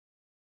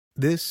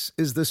This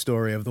is the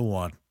story of the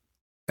one.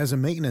 As a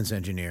maintenance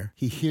engineer,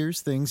 he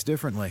hears things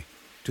differently.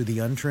 To the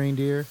untrained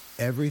ear,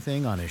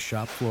 everything on his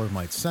shop floor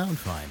might sound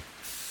fine,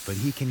 but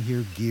he can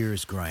hear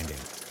gears grinding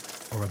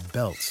or a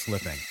belt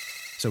slipping.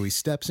 So he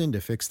steps in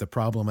to fix the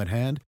problem at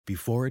hand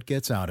before it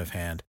gets out of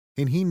hand.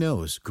 And he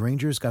knows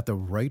Grainger's got the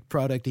right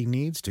product he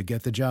needs to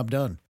get the job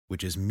done,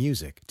 which is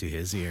music to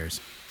his ears.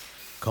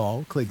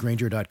 Call, click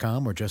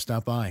Grainger.com, or just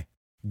stop by.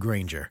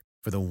 Grainger,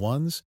 for the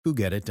ones who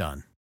get it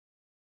done.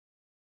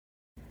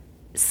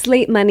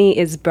 Slate Money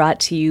is brought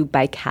to you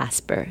by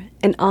Casper,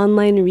 an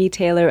online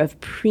retailer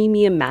of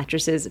premium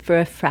mattresses for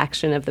a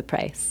fraction of the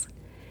price.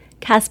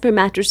 Casper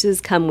mattresses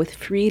come with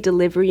free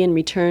delivery and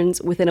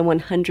returns within a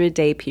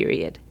 100-day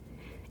period.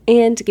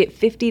 And get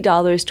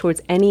 $50 towards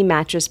any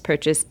mattress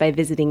purchase by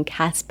visiting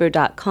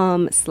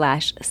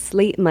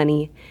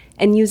casper.com/slatemoney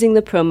and using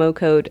the promo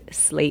code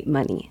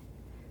SLATEMONEY.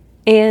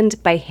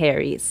 And by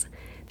Harry's,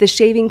 the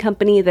shaving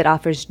company that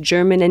offers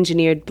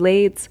German-engineered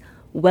blades,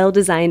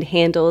 well-designed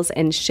handles,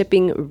 and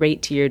shipping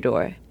right to your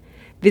door.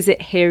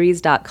 Visit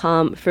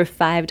harrys.com for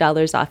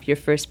 $5 off your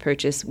first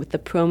purchase with the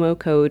promo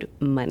code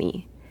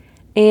MONEY.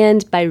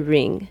 And by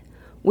Ring.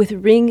 With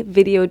Ring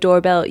Video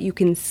Doorbell, you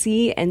can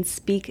see and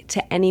speak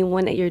to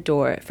anyone at your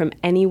door from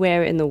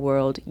anywhere in the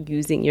world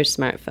using your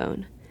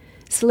smartphone.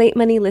 Slate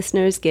Money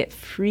listeners get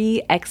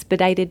free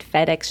expedited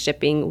FedEx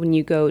shipping when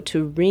you go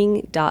to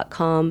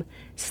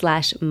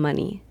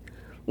ring.com/money.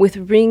 With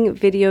Ring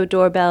Video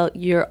Doorbell,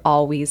 you're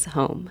always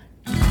home.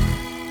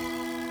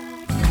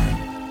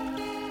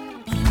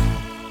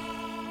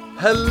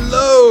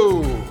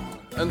 Hello,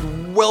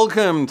 and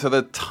welcome to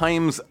the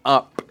Time's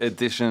Up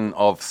edition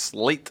of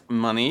Slate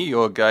Money,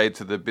 your guide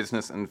to the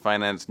business and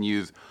finance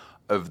news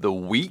of the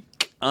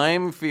week.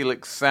 I'm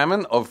Felix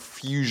Salmon of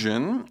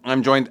Fusion.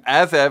 I'm joined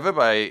as ever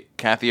by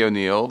Kathy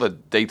O'Neill, the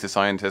data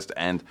scientist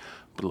and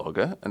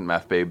blogger at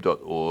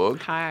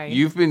mathbabe.org. Hi.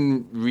 You've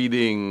been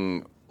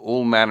reading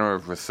all manner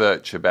of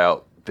research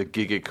about the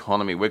gig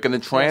economy. We're going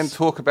to try and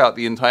talk about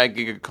the entire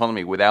gig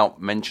economy without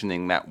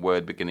mentioning that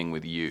word beginning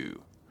with U.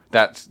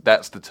 That's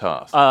the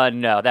task.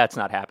 No, that's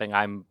not happening.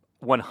 I'm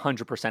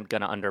 100% going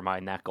to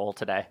undermine that goal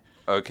today.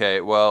 Okay,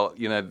 well,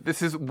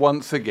 this is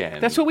once again.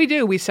 That's what we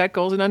do. We set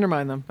goals and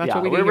undermine them. That's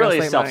what we do. We're really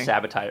here on Slate Money.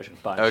 self-sabotaging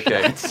bunch.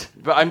 Okay,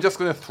 but I'm just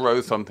going to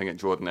throw something at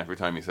Jordan every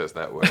time he says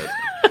that word.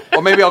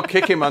 Or maybe I'll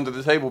kick him under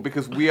the table,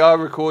 because we are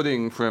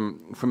recording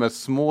from a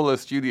smaller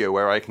studio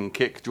where I can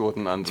kick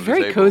Jordan under the table.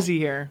 It's very cozy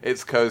here.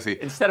 It's cozy.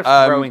 Instead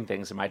of throwing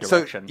things in my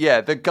direction. So,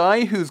 yeah, the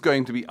guy who's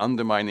going to be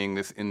undermining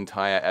this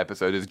entire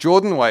episode is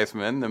Jordan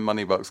Weissman, the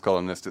Moneybox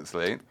columnist at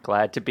Slate.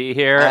 Glad to be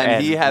here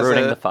and he has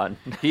ruining the fun.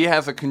 He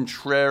has a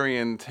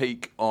contrarian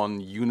take on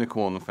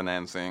unicorn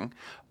financing.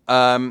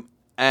 And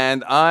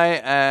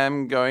I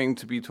am going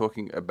to be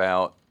talking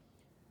about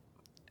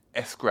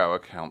escrow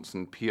accounts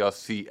and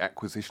PRC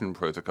acquisition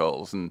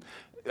protocols. And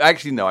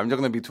actually, no, I'm not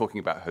going to be talking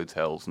about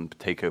hotels and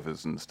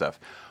takeovers and stuff.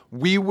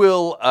 We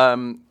will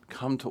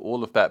come to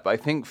all of that. But I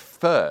think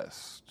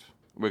first,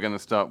 we're going to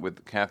start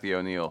with Kathy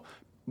O'Neill.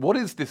 What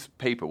is this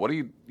paper?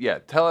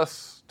 Tell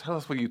us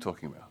what you're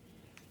talking about.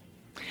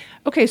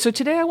 Okay, so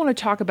today I want to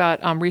talk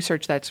about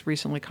research that's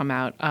recently come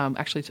out,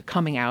 actually it's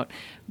coming out,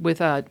 with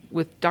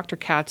Dr.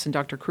 Katz and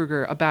Dr.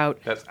 Kruger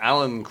about... That's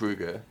Alan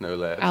Kruger, no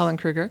less. Alan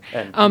Kruger.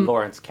 And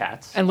Lawrence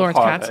Katz. And Lawrence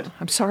Katz.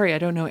 I'm sorry, I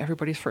don't know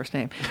everybody's first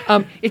name.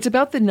 It's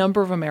about the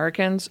number of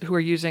Americans who are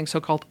using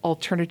so-called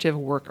alternative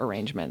work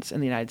arrangements in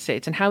the United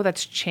States and how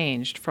that's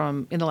changed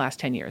in the last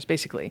 10 years,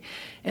 basically.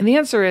 And the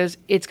answer is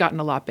it's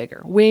gotten a lot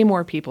bigger. Way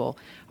more people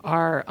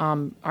are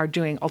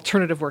doing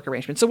alternative work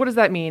arrangements. So what does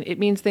that mean? It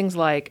means things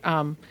like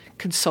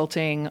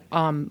consulting.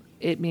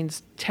 It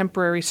means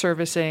temporary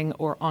servicing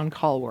or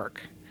on-call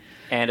work.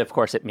 And, of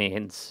course, it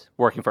means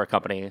working for a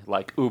company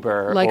like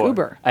Uber.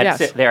 Uber,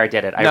 yes. There, I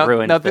did it.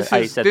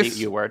 I said the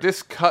U word.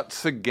 This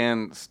cuts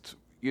against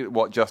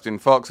what Justin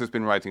Fox has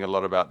been writing a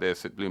lot about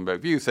this at Bloomberg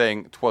View,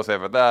 saying 'twas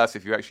ever thus.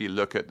 If you actually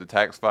look at the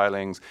tax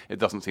filings, it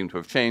doesn't seem to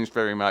have changed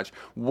very much.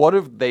 What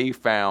have they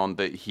found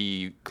that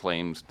he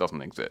claims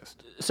doesn't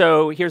exist?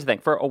 So here's the thing.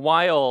 For a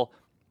while,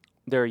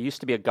 there used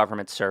to be a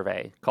government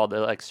survey called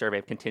the Survey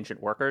of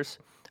Contingent Workers.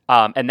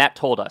 And that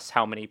told us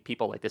how many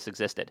people like this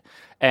existed.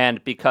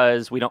 And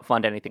because we don't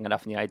fund anything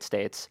enough in the United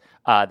States,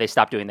 they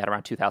stopped doing that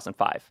around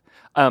 2005.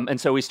 And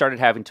so we started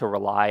having to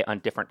rely on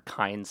different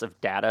kinds of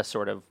data,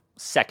 sort of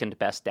second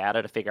best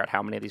data, to figure out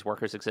how many of these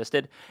workers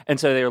existed. And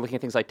so they were looking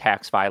at things like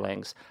tax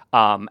filings,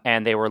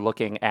 and they were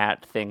looking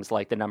at things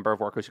like the number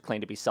of workers who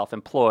claim to be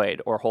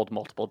self-employed or hold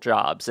multiple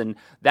jobs. And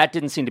that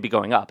didn't seem to be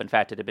going up. In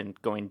fact, it had been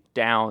going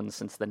down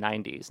since the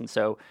 90s. And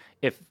so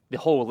if the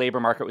whole labor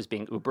market was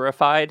being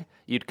Uberified,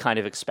 you'd kind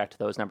of expect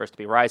those numbers to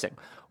be rising.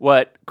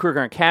 What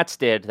Kruger and Katz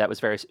did that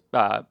was very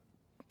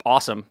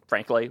awesome,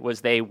 frankly,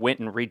 was they went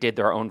and redid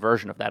their own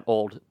version of that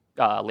old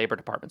Labor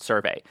Department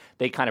survey.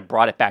 They kind of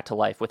brought it back to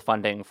life with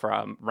funding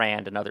from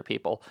Rand and other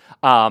people.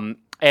 And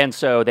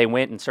so they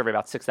went and surveyed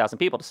about 6,000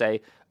 people to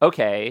say,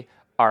 okay,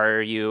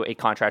 are you a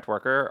contract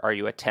worker? Are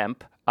you a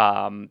temp?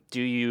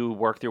 Do you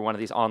work through one of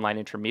these online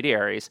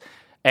intermediaries?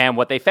 And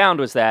what they found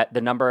was that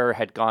the number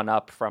had gone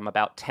up from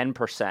about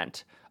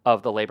 10%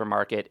 of the labor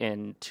market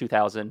in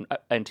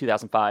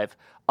 2005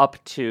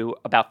 up to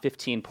about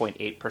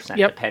 15.8%,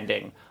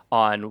 depending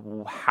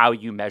on how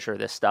you measure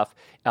this stuff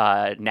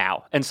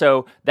now. And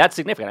so that's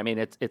significant. I mean,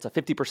 it's a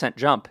 50%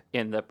 jump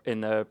in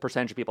the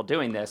percentage of people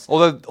doing this.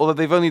 Although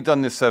they've only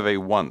done this survey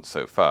once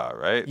so far,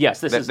 right? Yes,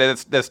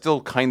 they're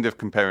still kind of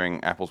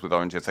comparing apples with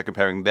oranges. They're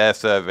comparing their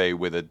survey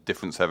with a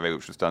different survey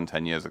which was done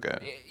 10 years ago.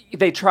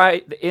 They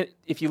try.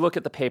 If you look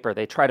at the paper,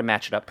 they try to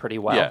match it up pretty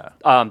well.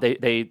 Yeah.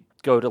 They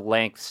go to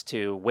lengths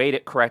to weight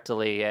it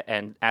correctly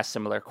and ask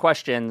similar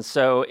questions.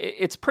 So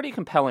it's pretty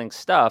compelling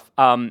stuff.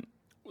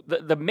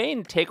 The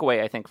main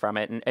takeaway, I think, from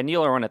it, and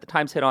Neil Irwin at the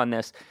Times hit on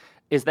this,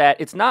 is that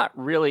it's not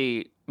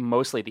really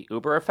mostly the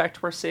Uber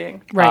effect we're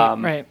seeing.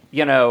 Right.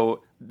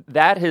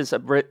 That is,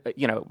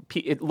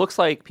 it looks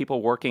like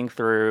people working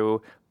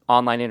through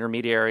online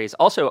intermediaries.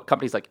 Also,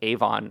 companies like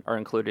Avon are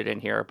included in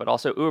here, but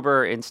also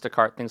Uber,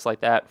 Instacart, things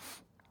like that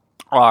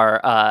are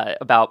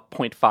about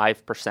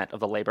 0.5% of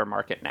the labor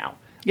market now.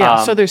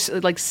 Yeah, so there's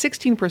like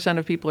 16%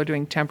 of people are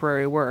doing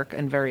temporary work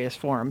in various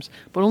forms,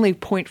 but only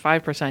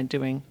 0.5%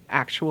 doing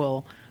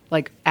actual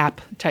like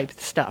app type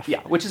stuff.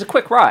 Yeah, which is a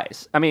quick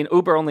rise. I mean,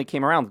 Uber only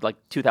came around like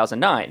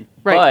 2009,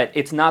 but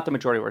it's not the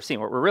majority we're seeing.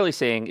 What we're really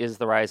seeing is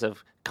the rise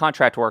of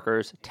contract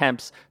workers,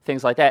 temps,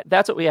 things like that.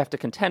 That's what we have to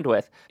contend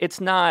with. It's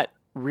not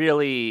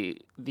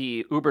really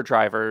the Uber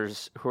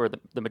drivers who are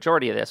the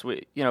majority of this.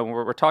 When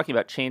we're talking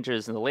about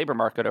changes in the labor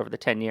market over the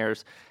 10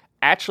 years,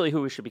 actually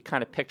who we should be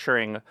kind of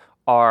picturing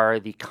are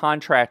the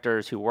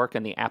contractors who work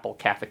in the Apple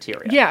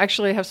cafeteria. Yeah,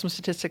 actually, I have some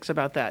statistics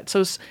about that.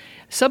 So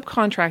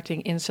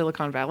subcontracting in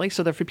Silicon Valley,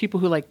 so that for people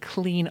who like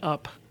clean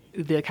up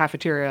the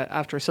cafeteria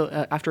after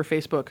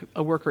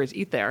Facebook workers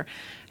eat there,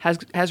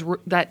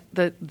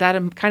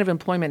 that kind of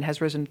employment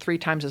has risen 3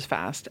 times as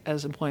fast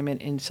as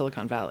employment in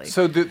Silicon Valley.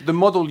 So the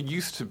model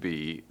used to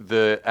be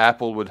that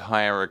Apple would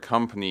hire a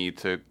company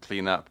to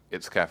clean up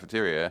its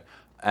cafeteria,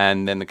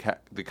 and then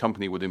the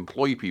company would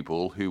employ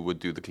people who would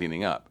do the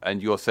cleaning up.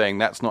 And you're saying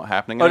that's not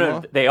happening anymore?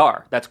 No, they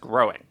are. That's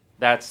growing.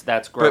 That's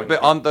growing.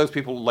 But aren't those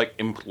people like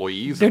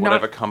employees of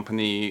whatever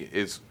company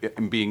is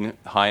being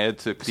hired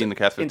to clean the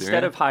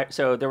cafeteria?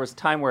 So there was a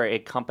time where a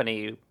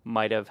company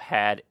might have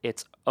had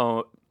its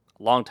own,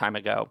 long time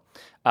ago,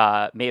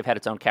 may have had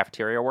its own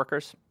cafeteria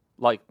workers.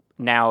 Like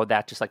now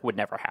that just like would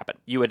never happen.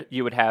 You would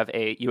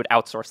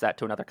outsource that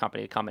to another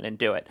company to come in and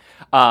do it.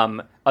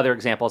 Other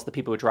examples, the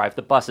people who drive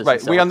the buses.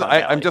 Right.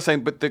 I'm just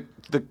saying, but the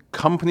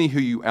company who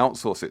you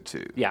outsource it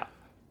to. Yeah.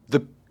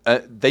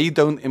 They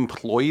don't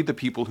employ the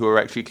people who are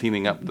actually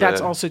cleaning up.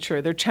 That's also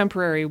true. They're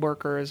temporary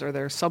workers or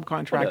they're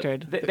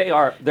subcontracted.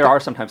 There are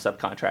sometimes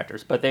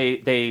subcontractors, but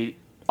they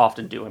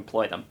often do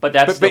employ them. But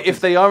if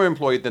they are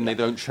employed, then they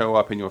don't show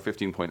up in your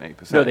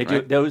 15.8%. No, they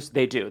right? do.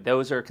 They do.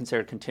 Those are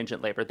considered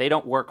contingent labor. They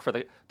don't work for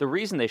the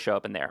reason they show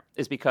up in there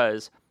is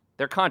because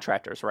they're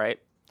contractors, right?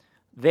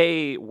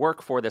 They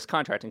work for this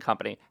contracting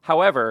company.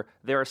 However,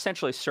 they're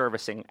essentially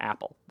servicing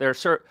Apple.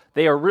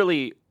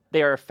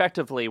 They are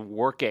effectively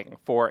working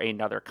for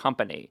another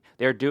company.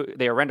 They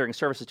are rendering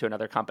services to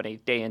another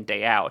company day in,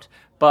 day out,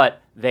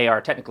 but they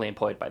are technically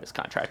employed by this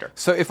contractor.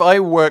 So if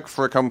I work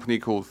for a company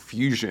called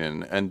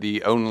Fusion and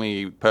the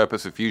only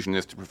purpose of Fusion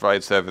is to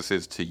provide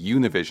services to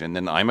Univision,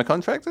 then I'm a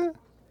contractor?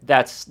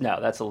 That's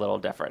a little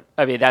different.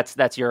 I mean,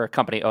 that's your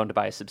company owned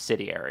by a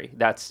subsidiary.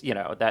 That's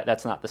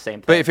not the same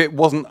thing. But if it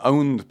wasn't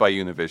owned by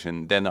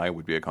Univision, then I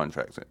would be a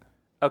contractor.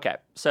 Okay,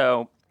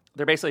 so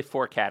there are basically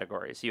 4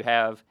 categories. You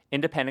have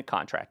independent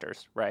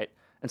contractors, right?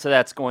 And so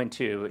that's going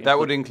to that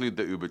would include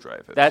the Uber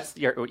drivers.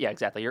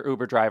 Exactly. Your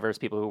Uber drivers,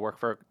 people who work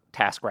for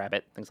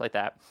TaskRabbit, things like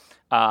that.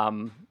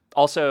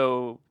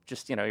 Also,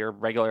 just your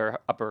regular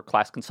upper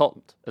class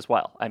consultant as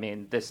well. I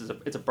mean, it's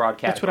a broad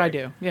category. That's what I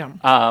do.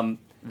 Yeah.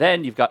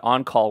 Then you've got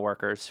on-call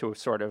workers who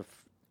sort of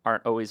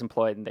aren't always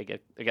employed, and they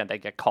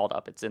get called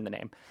up. It's in the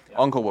name.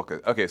 On-call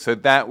workers. Okay, so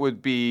that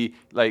would be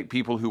like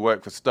people who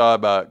work for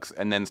Starbucks,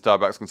 and then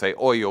Starbucks can say,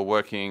 "Oh, you're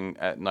working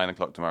at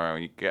 9:00 tomorrow,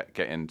 and you get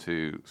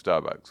into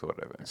Starbucks or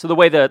whatever." So the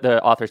way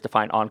the authors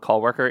define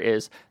on-call worker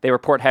is they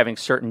report having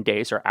certain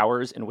days or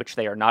hours in which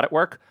they are not at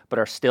work, but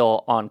are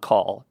still on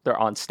call. They're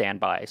on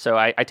standby. So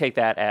I take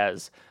that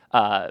as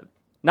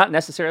not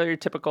necessarily your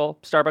typical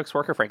Starbucks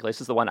worker. Frankly,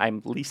 this is the one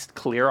I'm least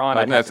clear on.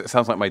 It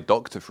sounds like my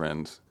doctor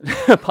friends.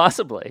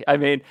 Possibly. I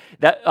mean,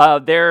 that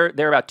they're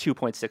about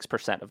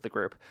 2.6% of the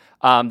group.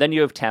 Then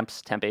you have temp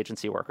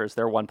agency workers.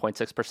 They're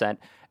 1.6%,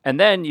 and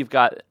then you've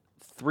got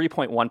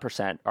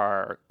 3.1%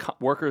 are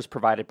workers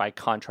provided by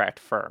contract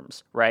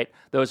firms. Right?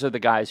 Those are the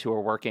guys who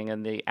are working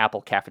in the Apple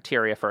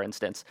cafeteria, for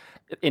instance.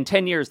 In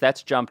 10 years,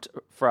 that's jumped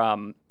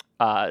from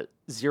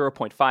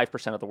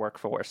 0.5% of the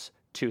workforce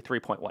to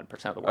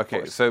 3.1% of the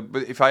workforce. Okay,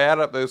 but if I add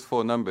up those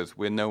 4 numbers,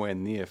 we're nowhere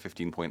near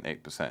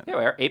 15.8%. Yeah,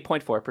 we are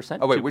 8.4%.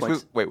 Oh, which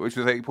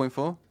was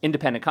 8.4?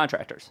 Independent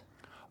contractors.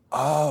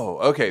 Oh,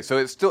 okay. So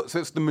it's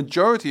the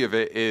majority of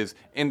it is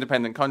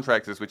independent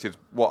contractors, which is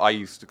what I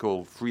used to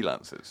call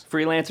freelancers.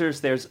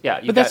 Freelancers,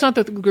 but that's not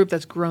the group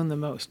that's grown the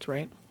most,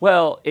 right?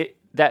 Well,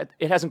 that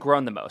it hasn't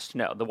grown the most.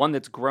 No, the one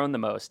that's grown the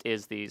most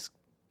is these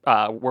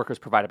workers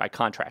provided by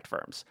contract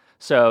firms.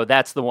 So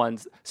that's the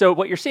ones. So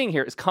what you're seeing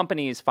here is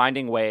companies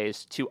finding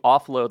ways to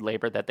offload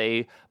labor that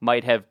they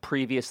might have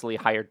previously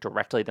hired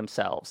directly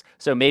themselves.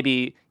 So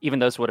maybe even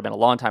those would have been a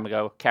long time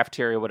ago.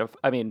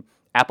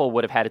 Apple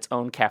would have had its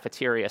own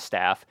cafeteria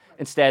staff.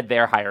 Instead,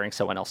 they're hiring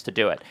someone else to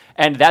do it.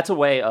 And that's a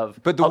way of...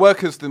 But the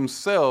workers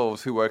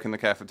themselves who work in the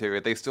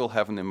cafeteria, they still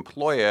have an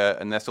employer,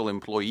 and they're still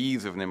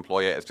employees of an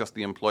employer. It's just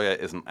the employer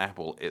isn't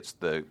Apple. It's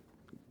the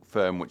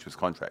firm which was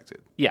contracted.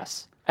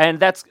 Yes.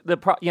 And that's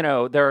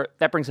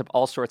that brings up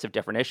all sorts of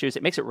different issues.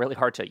 It makes it really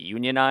hard to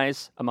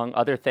unionize, among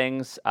other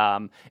things.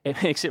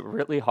 It makes it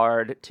really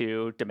hard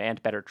to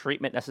demand better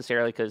treatment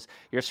necessarily because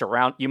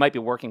you might be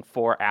working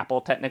for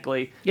Apple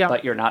technically,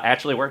 but you're not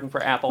actually working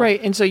for Apple.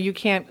 Right, and so you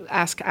can't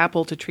ask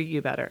Apple to treat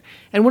you better.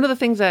 And one of the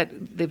things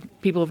that the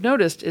people have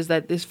noticed is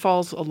that this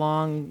falls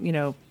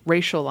along,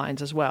 racial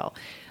lines as well.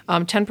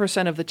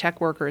 10% of the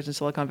tech workers in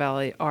Silicon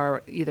Valley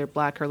are either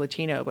Black or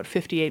Latino, but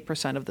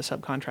 58% of the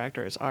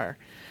subcontractors are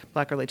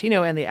Black or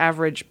Latino, and the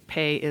average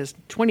pay is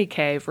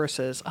 $20K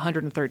versus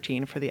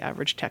 $113 for the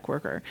average tech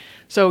worker.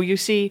 So you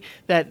see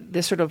that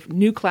this sort of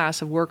new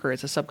class of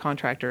workers, the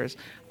subcontractors,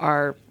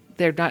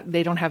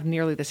 they don't have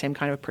nearly the same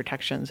kind of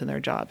protections in their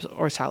jobs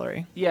or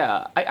salary.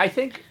 Yeah, I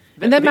think...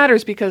 And that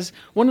matters because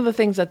one of the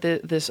things that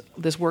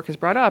this work has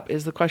brought up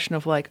is the question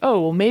of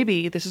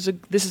maybe this is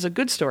a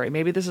good story.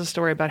 Maybe this is a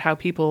story about how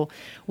people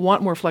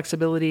want more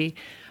flexibility,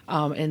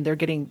 and they're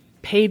getting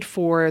paid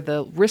for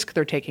the risk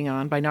they're taking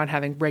on by not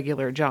having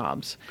regular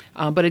jobs.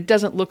 But it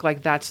doesn't look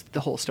like that's the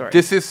whole story.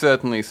 This is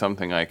certainly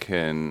something I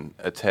can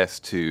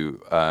attest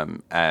to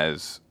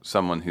as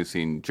someone who's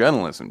seen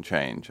journalism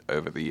change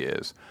over the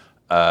years.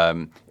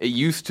 It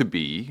used to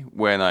be,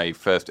 when I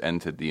first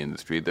entered the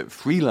industry, that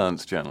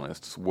freelance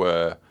journalists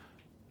were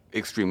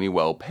extremely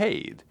well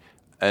paid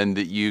and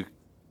that you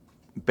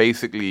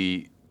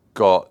basically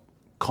got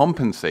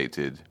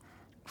compensated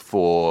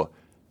for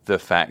the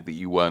fact that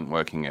you weren't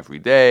working every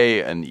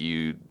day and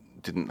you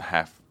didn't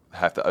have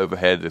the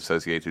overhead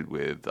associated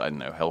with,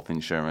 health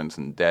insurance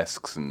and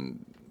desks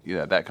and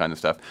that kind of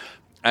stuff.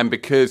 And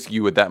because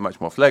you were that much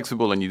more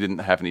flexible and you didn't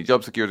have any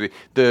job security,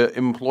 the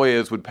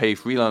employers would pay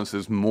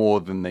freelancers more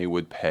than they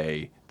would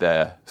pay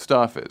their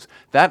staffers.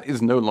 That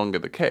is no longer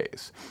the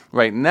case.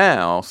 Right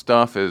now,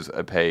 staffers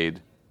are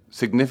paid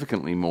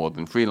significantly more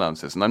than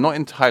freelancers. And I'm not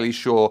entirely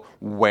sure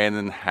when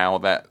and how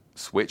that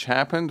switch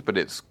happened, but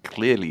it's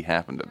clearly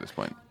happened at this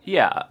point.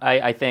 Yeah,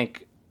 I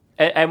think,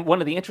 and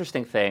one of the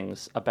interesting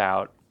things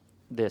about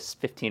this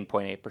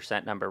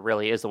 15.8% number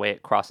really is the way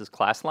it crosses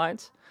class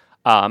lines.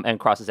 And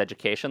crosses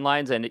education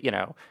lines. And,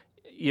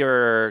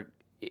 you're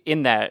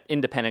in that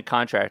independent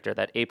contractor,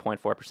 that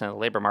 8.4% of the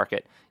labor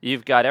market,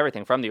 you've got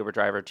everything from the Uber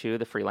driver to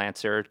the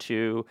freelancer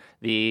to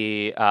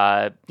the,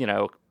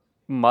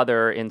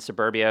 mother in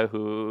suburbia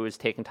who is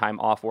taking time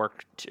off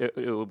work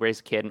to raise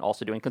a kid and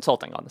also doing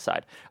consulting on the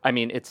side. I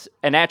mean,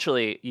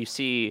 actually you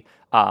see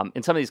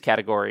in some of these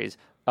categories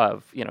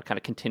of, kind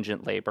of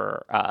contingent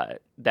labor,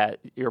 that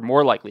you're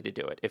more likely to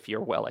do it if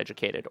you're well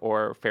educated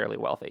or fairly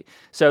wealthy.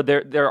 So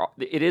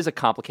it is a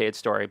complicated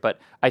story, but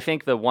I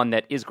think the one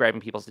that is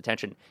grabbing people's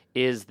attention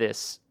is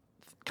this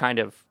kind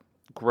of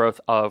growth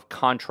of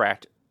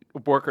contract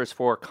workers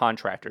for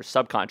contractors,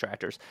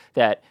 subcontractors,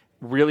 that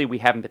really we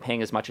haven't been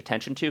paying as much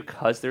attention to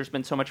because there's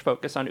been so much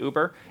focus on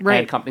Uber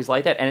and companies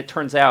like that. And it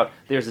turns out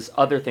there's this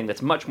other thing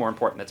that's much more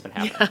important that's been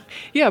happening.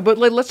 Yeah, but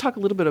let's talk a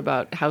little bit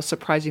about how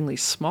surprisingly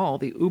small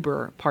the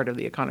Uber part of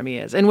the economy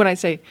is. And when I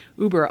say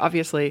Uber,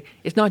 obviously,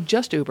 it's not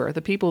just Uber.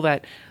 The people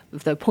the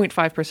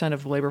 0.5%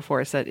 of the labor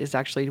force that is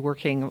actually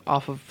working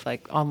off of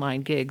online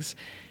gigs,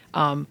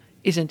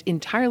 isn't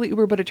entirely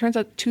Uber, but it turns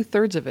out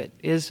 2/3 of it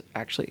is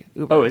actually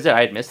Uber. Oh, is it?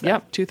 I had missed that.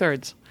 Yeah,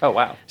 2/3. Oh,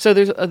 wow. So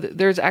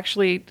there's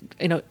actually,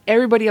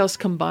 everybody else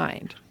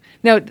combined.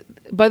 Now,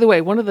 by the way,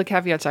 one of the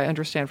caveats I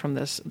understand from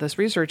this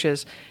research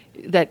is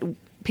that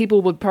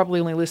people would probably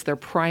only list their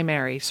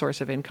primary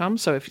source of income.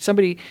 So if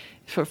somebody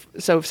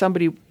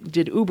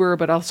did Uber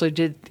but also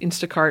did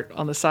Instacart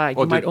on the side,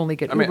 you might only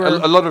get Uber. I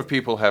mean, a lot of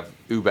people have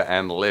Uber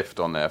and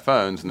Lyft on their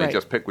phones, and they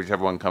just pick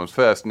whichever one comes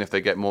first. And if they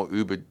get more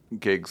Uber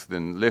gigs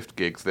than Lyft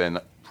gigs, then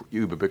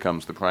Uber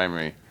becomes the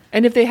primary.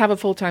 And if they have a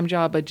full-time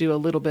job but do a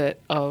little bit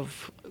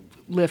of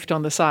Lyft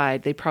on the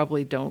side, they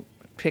probably don't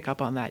pick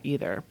up on that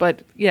either.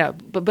 But yeah,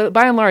 but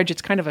by and large,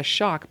 it's kind of a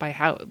shock by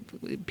how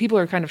people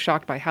are kind of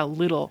shocked by how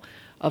little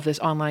of this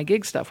online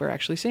gig stuff we're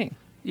actually seeing.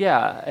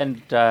 Yeah,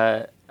 and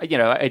I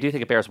do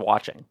think it bears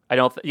watching. I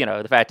don't,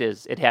 the fact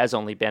is, it has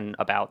only been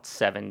about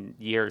 7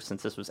 years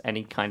since this was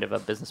any kind of a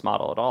business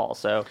model at all.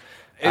 So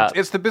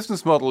it's the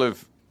business model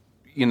of,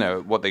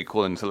 what they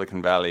call in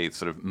Silicon Valley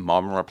sort of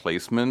mom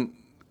replacement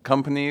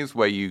companies,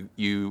 where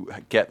you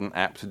get an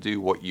app to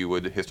do what you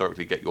would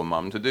historically get your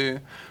mom to do,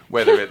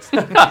 whether it's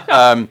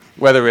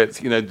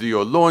do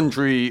your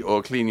laundry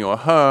or clean your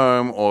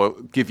home or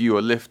give you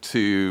a lift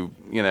to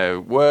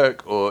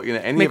work or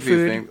any make of these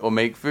food. things, or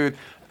make food.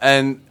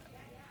 And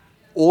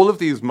all of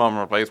these mom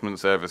replacement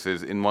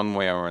services in one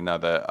way or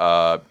another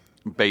are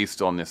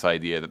based on this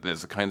idea that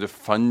there's a kind of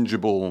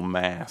fungible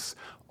mass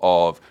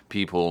of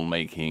people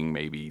making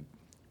maybe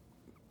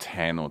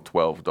 $10 or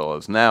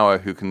 $12 an hour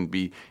who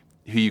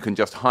you can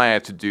just hire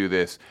to do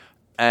this.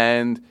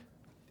 And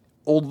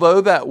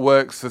although that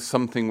works for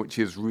something which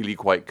is really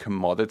quite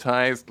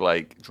commoditized,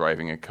 like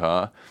driving a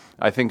car,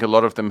 I think a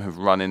lot of them have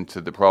run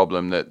into the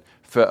problem that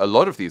for a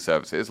lot of these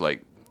services,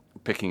 like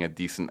picking a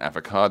decent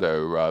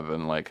avocado rather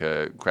than like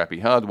a crappy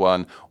hard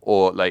one,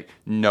 or like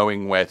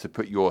knowing where to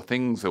put your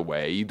things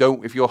away.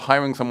 If you're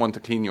hiring someone to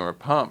clean your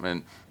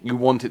apartment, you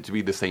want it to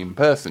be the same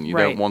person. You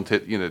don't want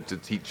it, to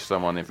teach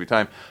someone every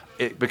time.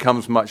 It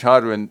becomes much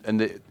harder,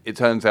 and it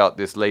turns out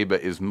this labor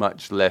is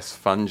much less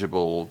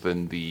fungible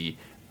than the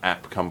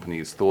app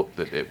companies thought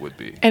that it would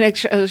be. And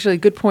actually,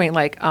 good point.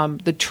 Like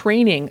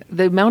the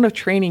amount of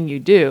training you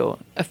do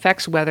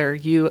affects whether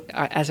you,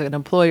 as an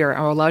employer,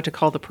 are allowed to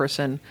call the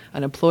person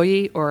an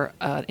employee or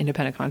an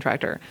independent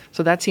contractor.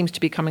 So that seems to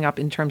be coming up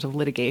in terms of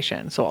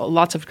litigation. So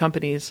lots of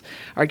companies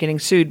are getting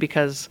sued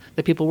because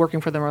the people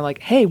working for them are like,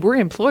 hey, we're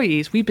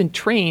employees. We've been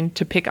trained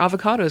to pick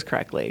avocados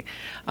correctly.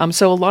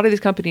 So a lot of these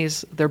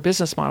companies, their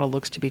business model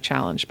looks to be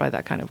challenged by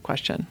that kind of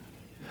question.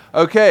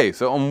 Okay,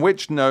 so on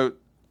which note,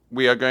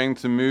 we are going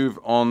to move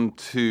on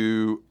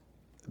to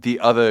the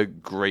other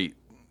great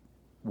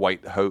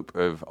white hope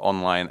of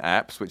online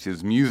apps, which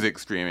is music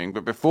streaming.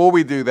 But before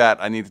we do that,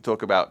 I need to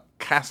talk about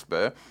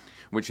Casper,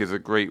 which is a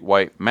great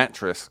white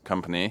mattress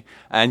company.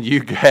 And you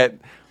get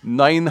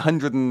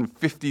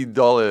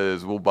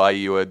 $950 will buy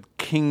you a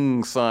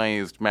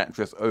king-sized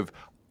mattress of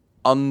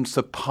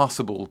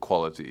unsurpassable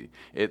quality.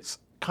 It's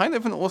kind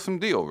of an awesome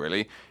deal,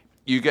 really.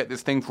 You get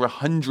this thing for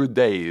 100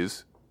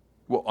 days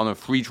on a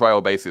free trial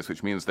basis,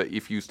 which means that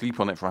if you sleep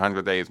on it for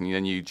 100 days and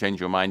then you change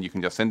your mind, you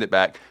can just send it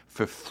back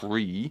for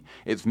free.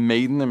 It's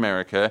made in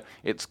America.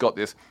 It's got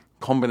this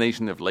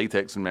combination of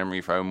latex and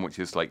memory foam, which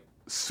is like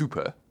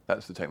super.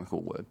 That's the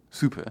technical word,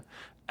 super.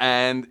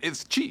 And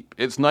it's cheap.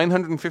 It's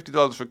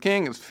 $950 for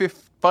king. It's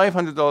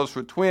 $500 for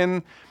a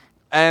twin.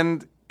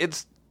 And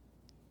it's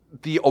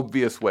the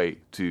obvious way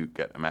to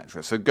get a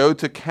mattress. So go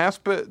to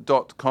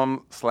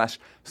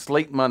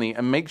casper.com/slatemoney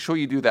and make sure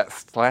you do that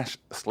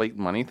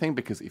 /slatemoney thing,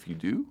 because if you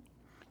do,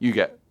 you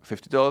get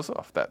 $50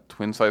 off. That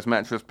twin-size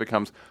mattress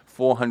becomes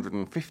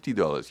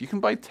 $450. You can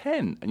buy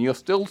 10 and you're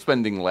still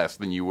spending less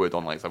than you would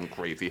on like some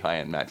crazy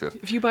high-end mattress.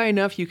 If you buy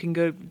enough, you can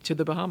go to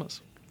the Bahamas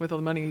with all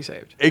the money you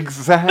saved.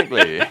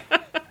 Exactly.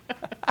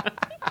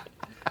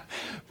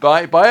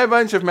 Buy a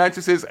bunch of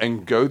mattresses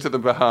and go to the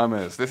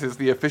Bahamas. This is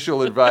the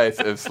official advice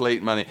of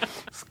Slate Money.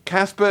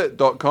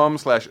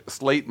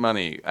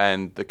 Casper.com/slatemoney,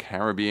 and the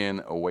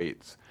Caribbean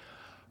awaits.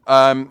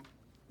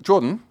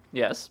 Jordan?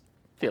 Yes,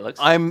 Felix?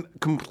 I'm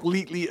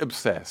completely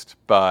obsessed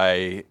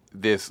by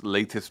this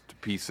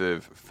latest piece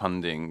of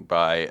funding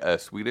by a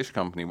Swedish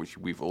company, which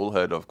we've all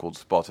heard of, called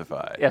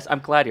Spotify. Yes,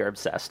 I'm glad you're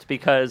obsessed,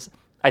 because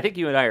I think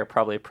you and I are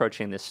probably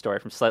approaching this story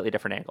from slightly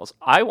different angles.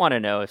 I want to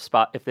know if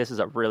this is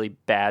a really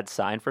bad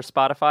sign for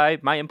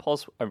Spotify. My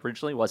impulse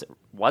originally was it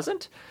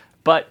wasn't,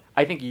 but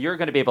I think you're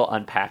going to be able to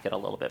unpack it a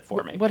little bit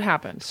for me. What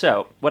happened?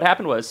 So what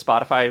happened was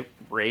Spotify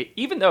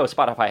even though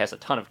Spotify has a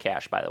ton of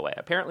cash, by the way,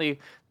 apparently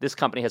this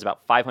company has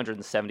about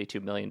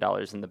 $572 million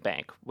in the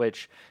bank,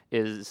 which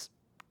is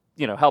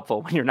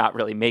helpful when you're not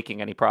really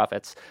making any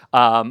profits.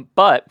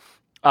 But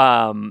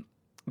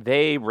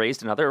they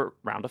raised another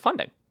round of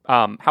funding.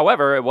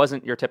 However, it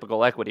wasn't your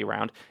typical equity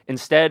round.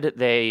 Instead,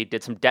 they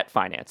did some debt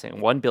financing,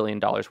 $1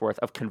 billion worth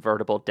of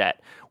convertible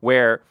debt,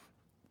 where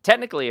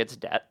technically it's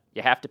debt.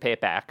 You have to pay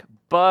it back,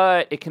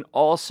 but it can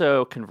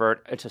also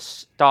convert into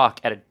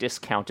stock at a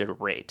discounted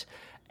rate.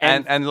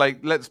 And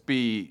let's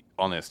be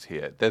honest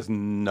here. There's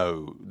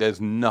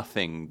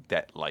nothing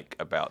debt-like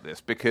about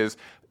this, because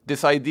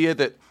this idea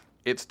that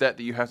it's debt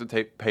that you have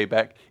to pay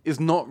back is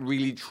not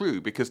really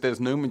true, because there's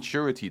no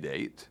maturity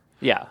date.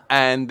 Yeah.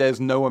 And there's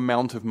no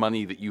amount of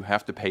money that you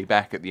have to pay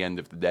back at the end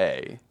of the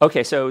day.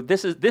 Okay, so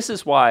this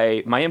is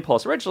why my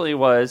impulse originally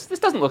was, this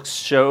doesn't look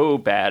so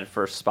bad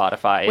for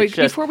Spotify. Wait,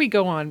 before we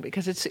go on,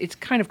 because it's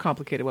kind of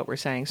complicated what we're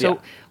saying. So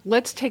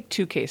let's take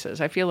two cases.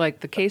 I feel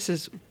like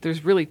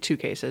there's really two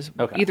cases.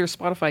 Okay. Either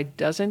Spotify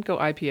doesn't go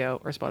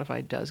IPO or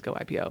Spotify does go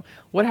IPO.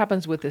 What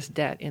happens with this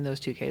debt in those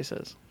two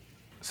cases?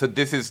 So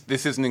this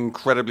is an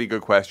incredibly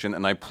good question,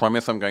 and I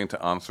promise I'm going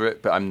to answer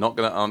it, but I'm not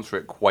going to answer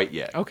it quite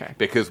yet. Okay.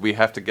 Because we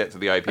have to get to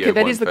the IPO. Okay,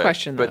 that is the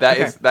question, But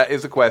though. that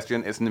is a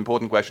question. It's an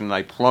important question, and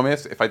I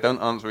promise if I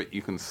don't answer it,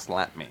 you can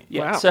slap me.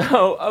 Yeah.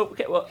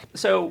 Wow.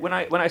 So when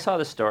I saw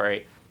the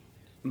story,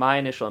 my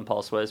initial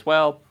impulse was,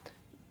 well,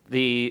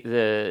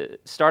 the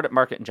startup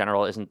market in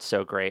general isn't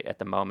so great at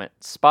the moment.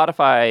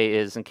 Spotify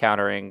is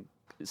encountering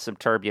some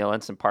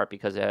turbulence, in part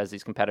because it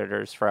has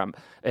competitors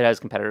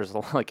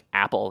like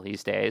Apple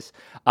these days.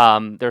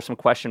 There's some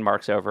question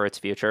marks over its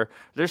future.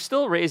 They're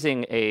still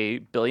raising a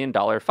 $1 billion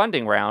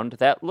funding round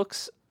that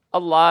looks a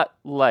lot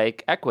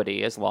like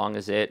equity, as long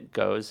as it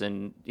goes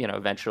and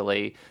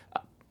eventually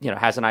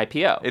has an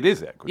IPO. It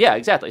is equity. Yeah,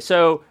 exactly.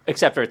 So,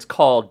 except for it's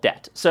called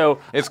debt. So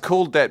It's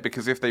called debt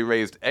because if they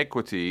raised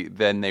equity,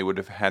 then they would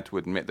have had to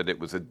admit that it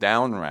was a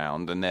down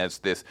round, and there's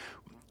this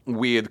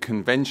weird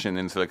convention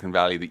in Silicon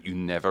Valley that you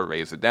never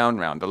raise a down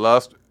round. The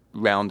last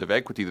round of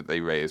equity that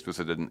they raised was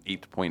at an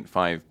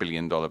 $8.5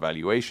 billion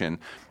valuation,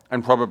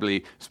 and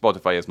probably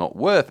Spotify is not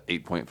worth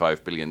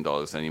 $8.5 billion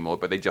anymore,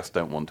 but they just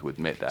don't want to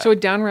admit that. So a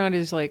down round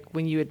is like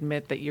when you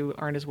admit that you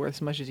aren't as worth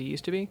as much as you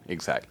used to be?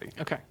 Exactly.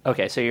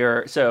 Okay.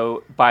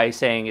 so by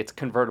saying it's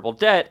convertible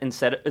debt,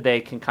 instead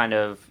they can kind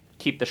of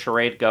keep the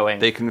charade going.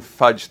 They can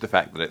fudge the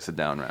fact that it's a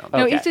down round.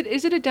 No, Okay.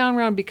 is it a down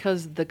round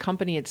because the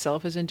company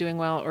itself isn't doing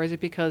well, or is it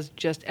because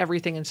just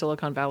everything in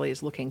Silicon Valley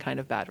is looking kind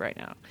of bad right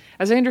now?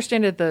 As I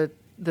understand it,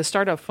 the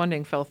startup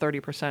funding fell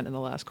 30% in the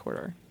last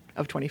quarter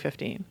of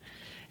 2015.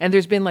 And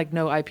there's been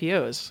no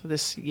IPOs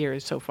this year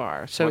so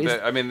far. So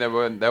Well, there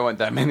weren't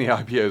that many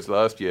IPOs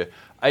last year.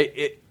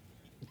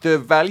 The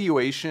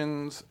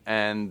valuations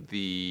and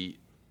the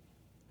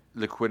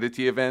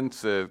liquidity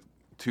events are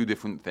two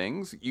different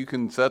things. You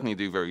can certainly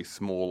do very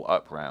small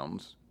up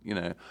rounds,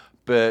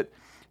 but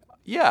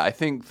yeah, I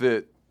think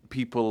that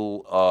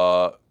people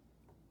are.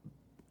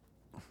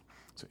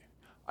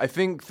 I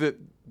think that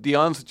the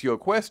answer to your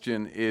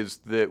question is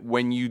that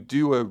when you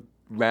do a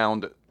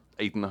round at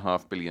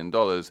 $8.5 billion,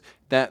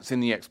 that's in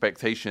the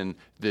expectation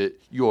that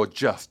you're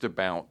just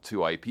about to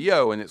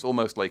IPO, and it's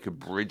almost like a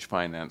bridge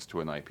finance to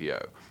an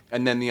IPO.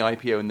 And then the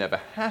IPO never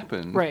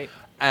happened. Right.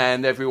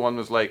 And everyone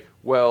was like,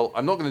 well,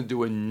 I'm not going to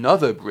do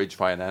another bridge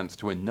finance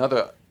to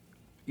another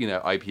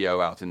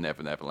IPO out in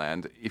Never Never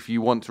Land. If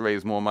you want to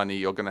raise more money,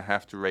 you're going to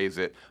have to raise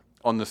it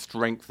on the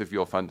strength of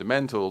your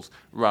fundamentals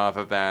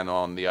rather than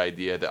on the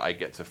idea that I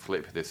get to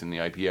flip this in the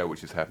IPO,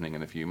 which is happening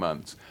in a few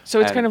months. So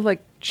it's kind of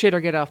like shit or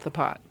get off the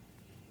pot.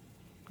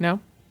 No?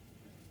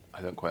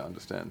 I don't quite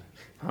understand.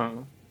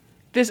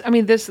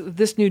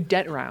 This new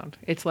debt round,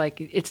 it's like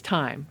it's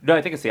time. No,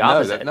 I think it's the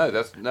opposite.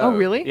 No. Oh,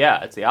 really?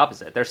 Yeah, it's the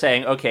opposite. They're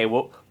saying, okay,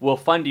 we'll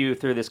fund you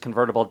through this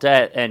convertible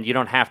debt, and you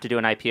don't have to do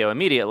an IPO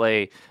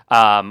immediately.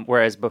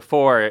 Whereas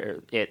before,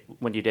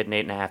 when you did an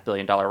 $8.5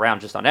 billion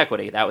round just on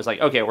equity, that was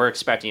like, okay, we're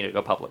expecting you to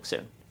go public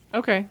soon.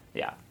 Okay.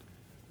 Yeah.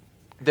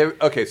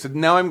 Okay, so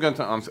now I'm going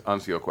to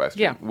answer your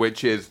question, Yeah.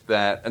 which is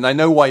that, and I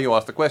know why you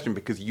asked the question,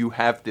 because you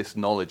have this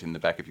knowledge in the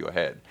back of your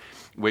head,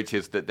 which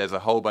is that there's a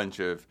whole bunch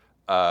of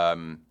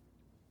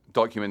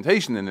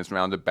documentation in this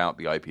round about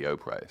the IPO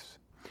price.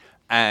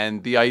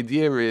 And the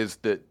idea is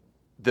that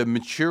the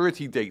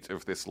maturity date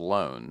of this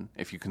loan,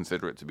 if you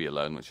consider it to be a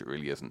loan, which it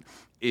really isn't,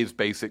 is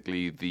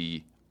basically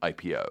the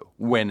IPO,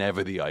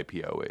 whenever the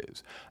IPO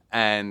is.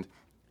 And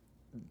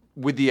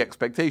with the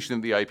expectation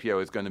that the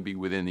IPO is going to be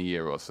within a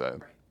year or so.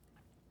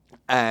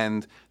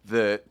 And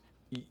that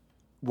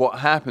what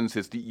happens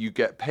is that you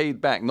get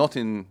paid back, not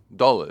in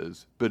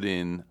dollars, but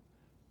in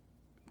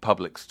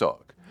public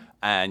stock.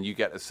 And you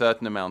get a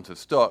certain amount of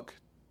stock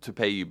to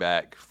pay you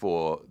back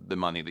for the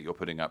money that you're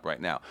putting up right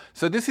now.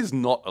 So this is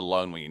not a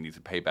loan where you need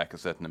to pay back a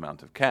certain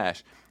amount of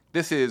cash.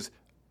 This is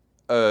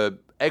an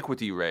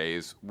equity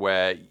raise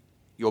where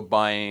you're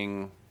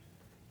buying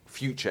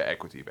future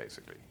equity,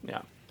 basically.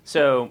 Yeah.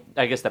 So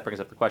I guess that brings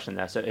up the question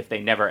now. So if they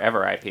never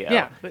ever IPO,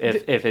 Yeah,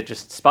 if it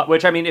just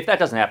which I mean, if that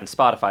doesn't happen,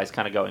 Spotify is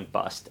kind of going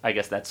bust. I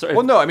guess that's sort of.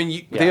 Well, no, I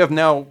mean they have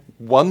now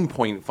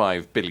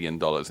 $1.5 billion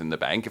in the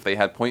bank. If they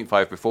had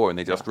 0.5 before and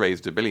they just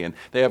raised $1 billion,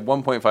 they have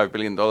 $1.5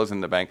 billion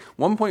in the bank.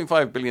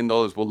 $1.5 billion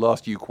will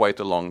last you quite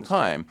a long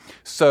time.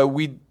 So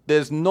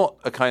there's not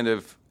a kind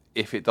of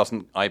if it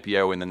doesn't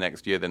IPO in the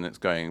next year, then it's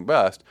going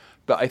bust.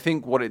 But I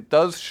think what it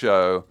does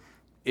show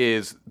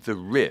is the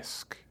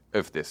risk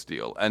of this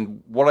deal.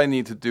 And what I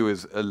need to do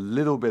is a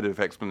little bit of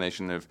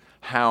explanation of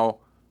how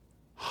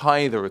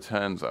high the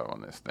returns are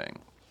on this thing.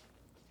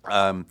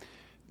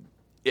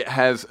 It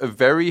has a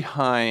very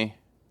high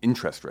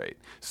interest rate.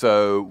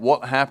 So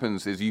what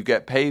happens is you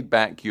get paid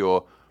back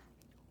your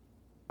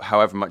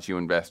however much you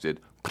invested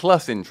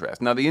plus interest.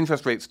 Now the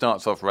interest rate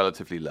starts off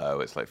relatively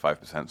low. It's like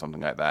 5%,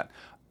 something like that.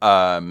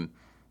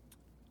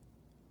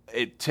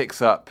 It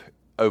ticks up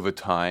over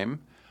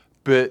time,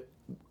 but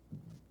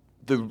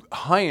the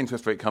high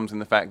interest rate comes in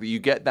the fact that you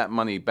get that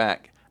money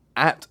back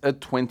at a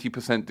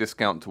 20%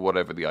 discount to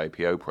whatever the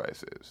IPO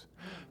price is.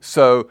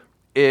 So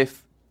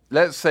if,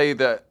 let's say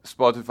that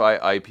Spotify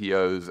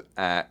IPOs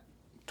at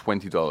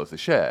 $20 a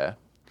share,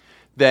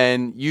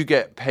 then you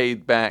get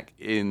paid back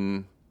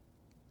in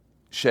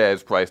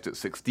shares priced at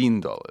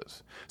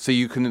 $16. So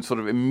you can sort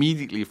of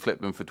immediately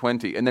flip them for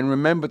 20. And then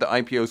remember that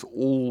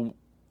IPOs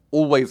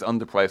always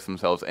underprice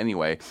themselves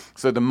anyway.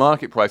 So the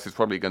market price is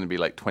probably going to be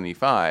like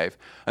 25.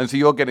 And so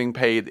you're getting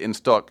paid in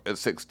stock at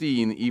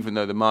 16, even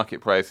though the market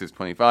price is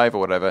 25 or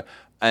whatever.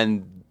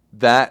 And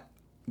that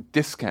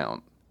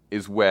discount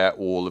is where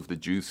all of the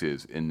juice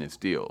is in this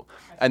deal.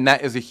 And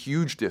that is a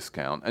huge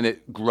discount, and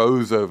it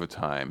grows over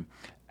time.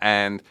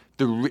 And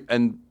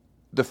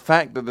the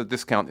fact that the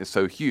discount is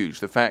so huge,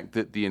 the fact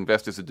that the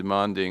investors are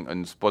demanding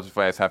and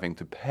Spotify is having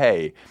to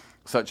pay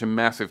such a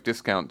massive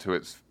discount to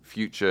its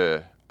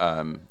future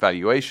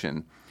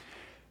valuation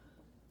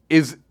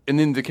is an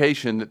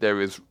indication that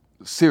there is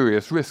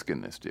serious risk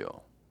in this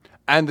deal.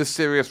 And the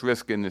serious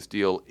risk in this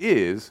deal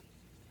is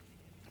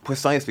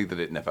precisely that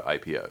it never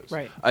IPOs.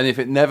 Right. And if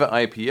it never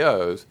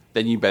IPOs,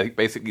 then you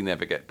basically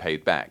never get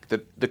paid back.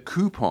 The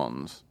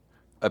coupons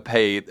are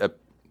paid,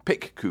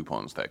 PIK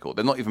coupons they're called.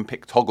 They're not even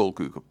PIK toggle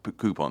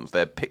coupons,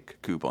 they're PIK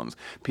coupons,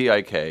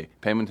 PIK,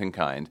 payment in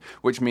kind,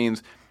 which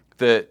means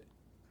that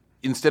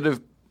instead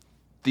of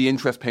the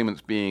interest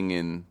payments being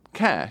in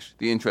cash,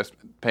 the interest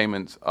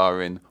payments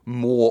are in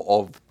more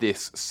of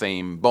this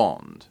same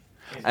bond.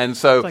 And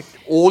so like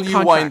all you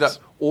contracts.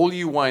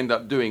 wind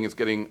up doing is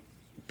getting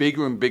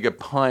bigger and bigger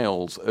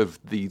piles of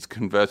these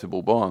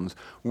convertible bonds,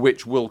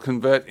 which will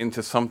convert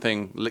into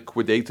something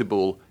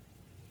liquidatable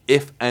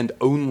if and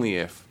only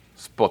if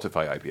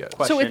Spotify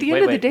IPOs. So at the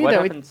end of the day, what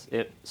though, happens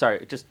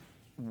sorry, just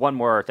one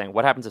more thing.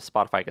 What happens if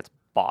Spotify gets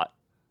bought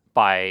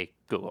by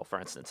Google, for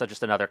instance? So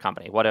just another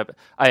company.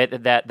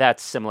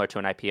 That's similar to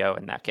an IPO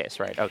in that case,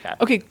 right? Okay.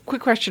 Okay,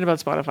 quick question about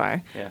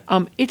Spotify.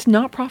 Yeah. It's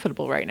not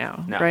profitable right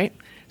now, No. right?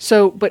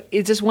 So, but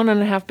is this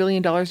 $1.5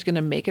 billion going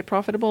to make it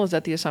profitable? Is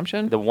that the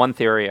assumption? The one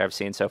theory I've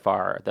seen so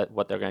far that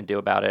what they're going to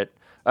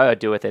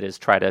do with it is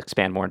try to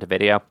expand more into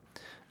video.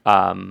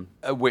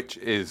 Which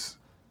is,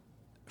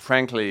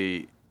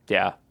 frankly,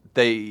 Yeah.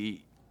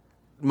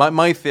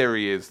 my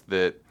theory is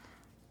that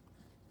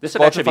This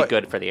would actually be Spotify-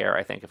 good for the air,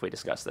 I think, if we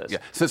discuss this. Yeah.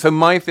 So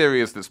my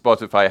theory is that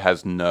Spotify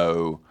has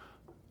no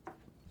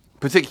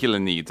particular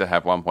need to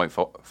have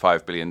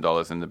 $1.5 billion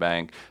in the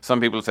bank.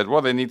 Some people said,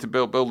 well, they need to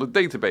build a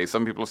database.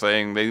 Some people are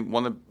saying they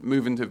want to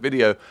move into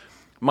video.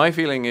 My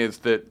feeling is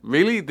that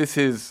really this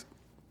is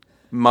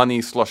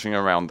money sloshing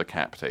around the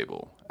cap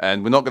table.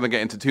 And we're not going to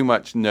get into too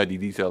much nerdy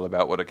detail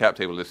about what a cap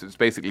table is. It's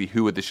basically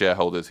who are the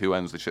shareholders, who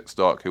owns the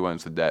stock, who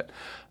owns the debt.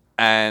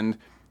 And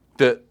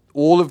that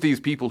all of these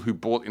people who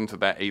bought into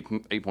that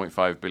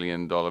 $8.5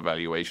 billion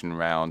valuation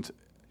round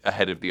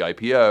ahead of the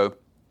IPO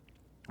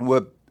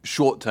were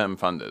short-term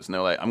funders. And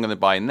they're like, I'm going to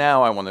buy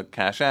now, I want to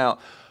cash out.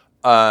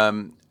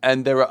 And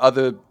there are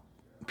other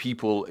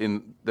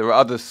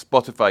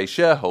Spotify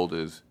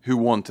shareholders who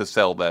want to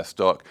sell their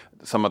stock.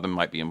 Some of them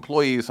might be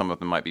employees, some of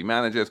them might be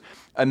managers.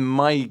 And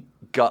my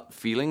gut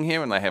feeling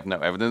here, and I have no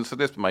evidence for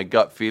this, but my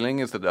gut feeling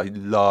is that a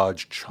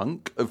large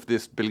chunk of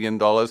this $1 billion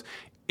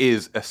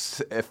is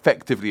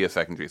effectively a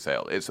secondary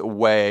sale. It's a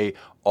way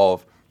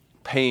of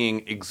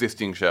paying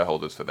existing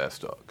shareholders for their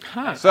stock.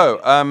 Huh. So,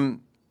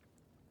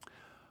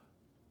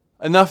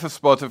 enough of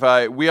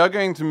Spotify. We are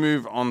going to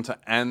move on to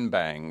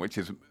Anbang, which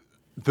is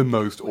the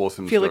most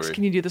awesome Felix, story.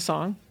 can you do the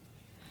song?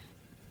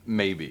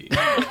 Maybe.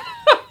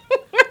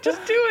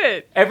 Just do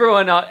it.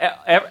 Everyone,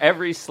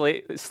 every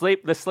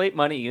the Slate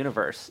Money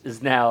universe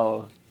is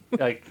now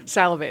like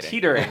Salivating.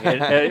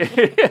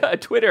 teetering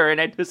Twitter in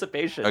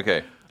anticipation.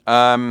 Okay.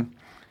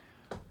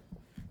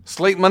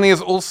 Slate Money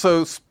is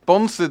also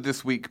sponsored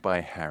this week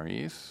by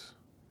Harry's.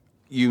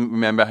 You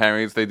remember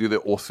Harry's? They do the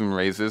awesome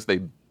razors. They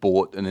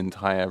bought an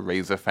entire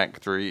razor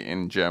factory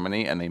in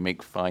Germany, and they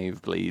make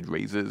 5-blade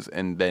razors,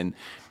 and then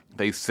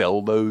they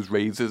sell those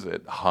razors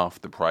at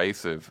half the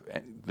price of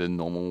the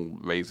normal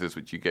razors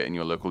which you get in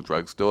your local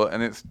drugstore.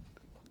 And it's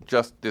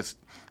just this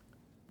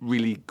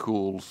really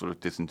cool sort of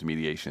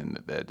disintermediation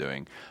that they're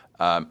doing.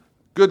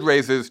 Good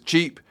razors,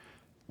 cheap.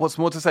 What's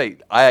more to say?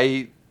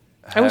 I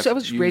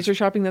was razor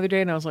shopping the other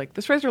day, and I was like,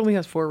 this razor only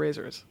has 4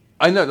 razors.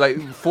 I know,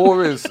 like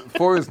four is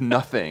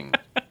nothing.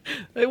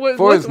 What's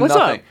What's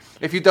nothing. up?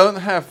 If you don't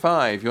have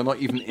 5, you're not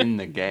even in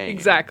the game.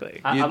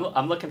 Exactly.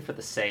 I'm looking for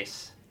the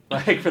 6,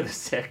 like for the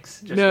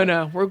 6. Just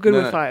No, we're good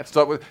with 5.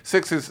 Start with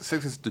 6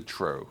 is the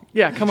true.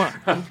 Yeah, come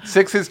on.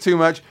 6 is too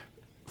much.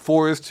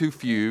 4 is too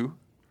few.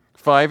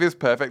 5 is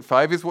perfect.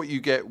 5 is what you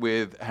get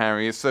with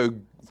Harry's. So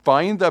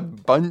find a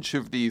bunch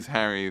of these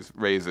Harry's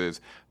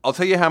razors. I'll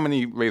tell you how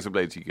many razor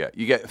blades you get.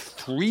 You get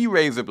 3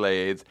 razor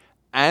blades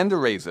and a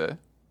razor,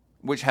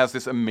 which has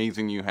this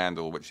amazing new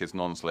handle, which is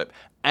non-slip,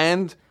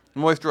 and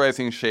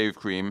moisturizing shave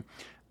cream,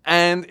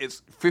 and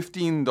it's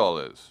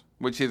 $15,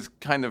 which is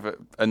kind of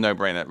a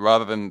no-brainer,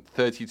 rather than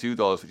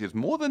 $32, which is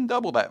more than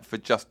double that for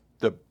just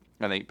an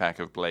 8-pack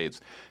of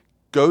blades.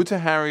 Go to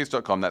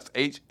harrys.com, that's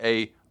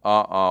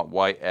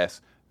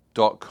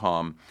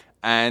HARRYS.com,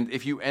 and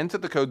if you enter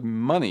the code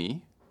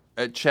MONEY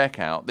at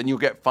checkout, then you'll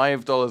get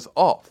 $5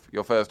 off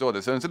your first order.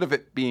 So instead of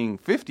it being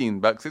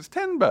 $15, it's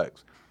 $10.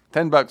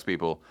 $10,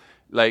 people.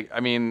 Like, I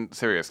mean,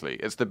 seriously,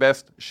 it's the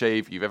best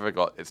shave you've ever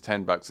got. It's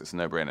 $10. It's a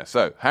no-brainer.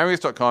 So,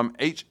 harrys.com,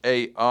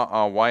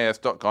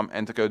 HARRYS.com,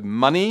 enter code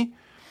MONEY,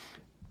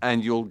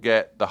 and you'll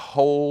get the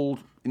whole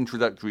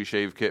introductory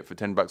shave kit for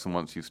 $10. And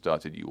once you've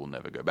started, you will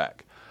never go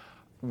back.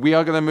 We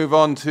are going to move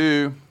on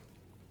to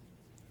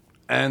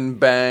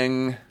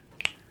Anbang.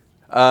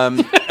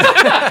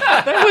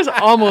 That was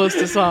almost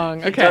a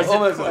song. Okay.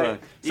 Almost a song.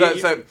 So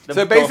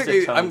the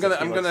basically, dulcet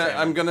tones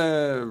I'm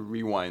gonna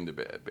rewind a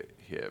bit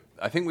here.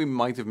 I think we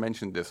might have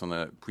mentioned this on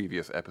a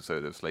previous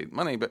episode of Slate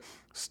Money, but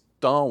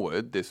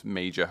Starwood, this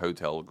major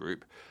hotel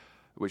group,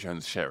 which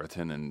owns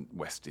Sheraton and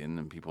Westin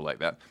and people like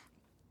that,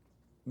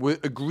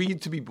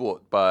 agreed to be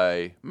bought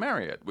by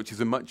Marriott, which is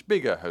a much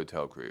bigger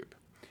hotel group.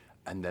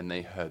 And then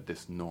they heard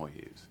this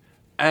noise.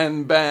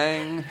 And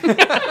bang!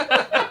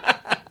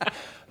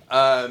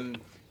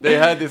 They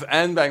heard this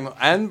Anbang.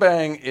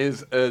 Anbang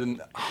is a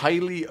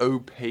highly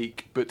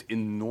opaque but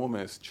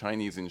enormous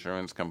Chinese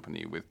insurance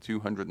company with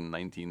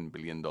 $219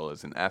 billion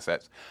in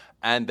assets.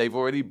 And they've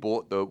already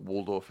bought the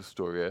Waldorf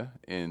Astoria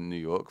in New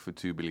York for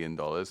 $2 billion.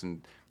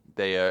 And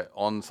they are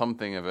on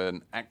something of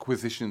an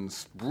acquisition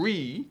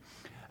spree.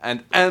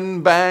 And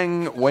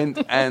Anbang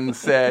went and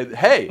said,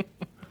 hey,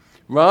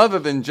 rather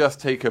than just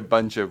take a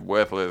bunch of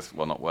worthless,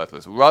 well, not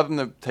worthless, rather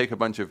than take a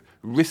bunch of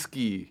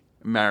risky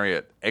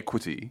Marriott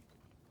equity,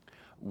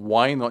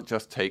 why not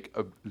just take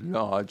a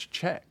large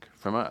check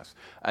from us?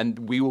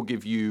 And we will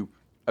give you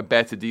a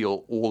better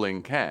deal all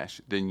in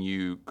cash than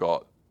you're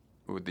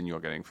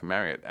getting from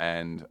Marriott.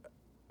 And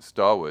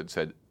Starwood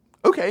said,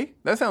 okay,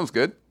 that sounds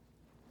good.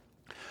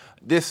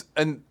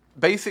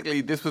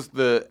 Basically, this was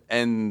the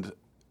end,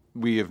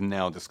 we have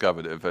now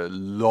discovered, of a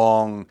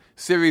long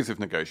series of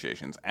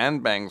negotiations.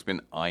 Anbang's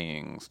been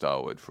eyeing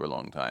Starwood for a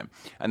long time.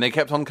 And they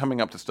kept on coming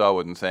up to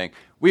Starwood and saying,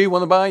 we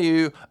want to buy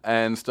you.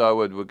 And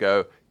Starwood would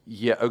go,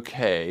 yeah,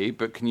 okay,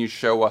 but can you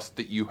show us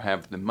that you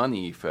have the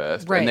money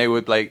first? Right. And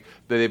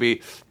they'd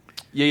be,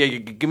 yeah,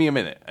 give me a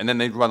minute. And then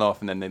they'd run off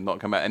and then they'd not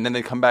come back. And then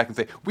they'd come back and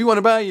say, we want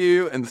to buy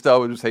you. And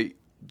Starwood would say,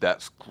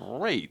 that's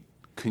great.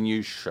 Can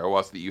you show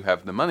us that you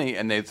have the money?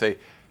 And they'd say,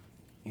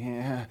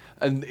 yeah.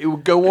 And it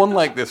would go on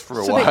like this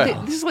for a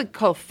while. This is like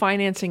called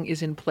financing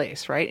is in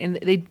place, right? And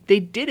they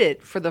did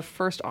it for the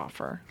first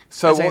offer.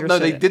 So, no,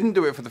 they didn't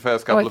do it for the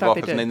first couple of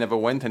offers, they and they never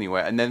went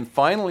anywhere. And then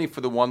finally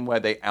for the one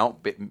where they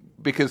outbid,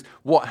 because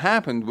what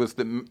happened was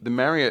that the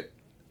Marriott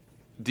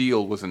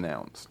deal was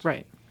announced.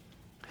 Right.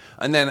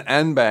 And then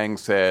Anbang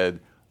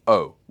said,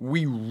 oh,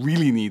 we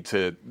really need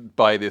to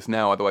buy this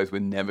now, otherwise we're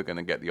never going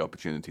to get the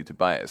opportunity to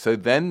buy it. So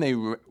then they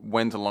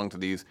went along to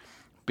these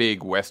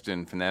big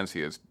Western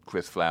financiers,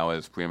 Chris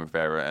Flowers,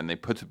 Primavera, and they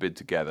put a bid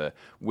together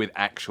with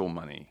actual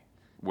money,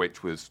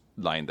 which was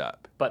lined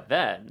up. But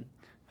then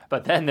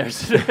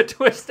there's a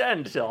twist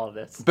end to all of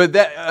this. But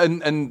that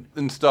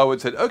and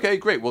Starwood said, okay,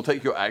 great, we'll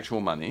take your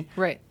actual money.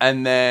 Right.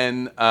 And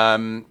then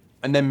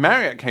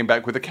Marriott came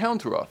back with a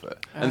counteroffer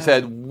and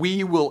said,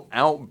 we will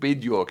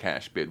outbid your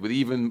cash bid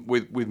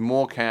with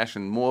more cash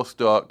and more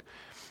stock.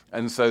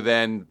 And so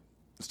then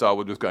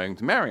Starwood was going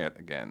to Marriott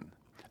again.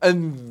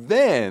 And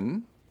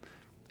then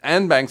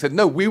Anbang said,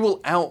 no, we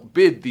will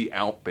outbid the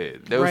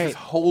outbid. There was this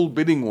whole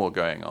bidding war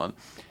going on.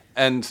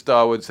 And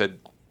Starwood said,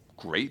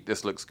 great,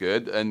 this looks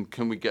good. And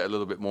can we get a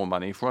little bit more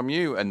money from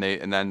you? And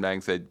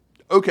Anbang said,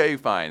 okay,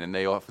 fine. And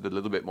they offered a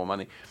little bit more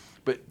money.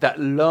 But that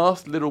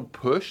last little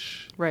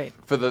push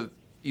for the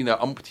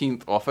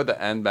umpteenth offer that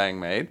Anbang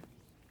made,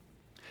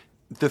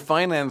 the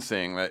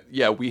financing that,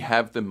 we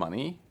have the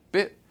money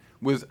bit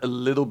was a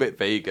little bit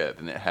vaguer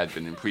than it had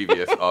been in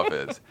previous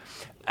offers.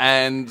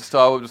 And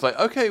Starwood was like,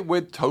 okay,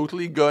 we're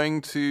totally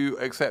going to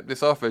accept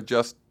this offer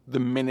just the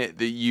minute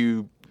that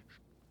you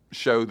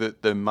show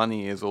that the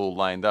money is all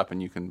lined up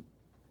and you can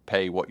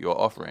pay what you're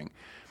offering.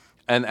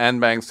 And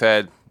Anbang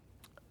said,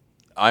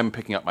 I'm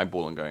picking up my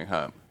ball and going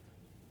home.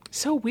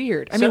 So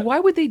weird. I mean, why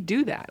would they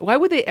do that? Why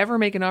would they ever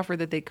make an offer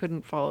that they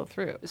couldn't follow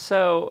through?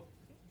 So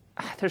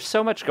there's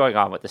so much going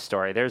on with the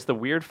story. There's the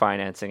weird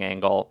financing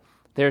angle.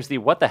 There's the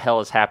what the hell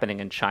is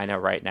happening in China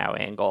right now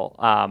angle,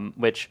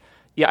 which...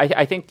 Yeah,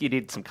 I think you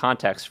need some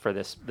context for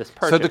this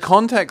purchase. So the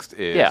context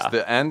is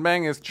that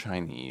Anbang is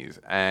Chinese,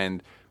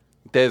 and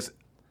there's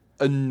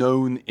a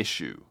known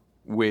issue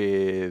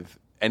with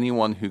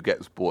anyone who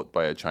gets bought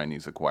by a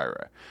Chinese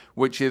acquirer,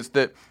 which is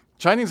that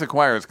Chinese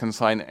acquirers can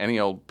sign any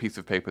old piece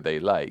of paper they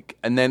like,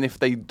 and then if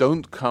they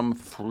don't come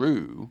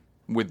through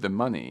with the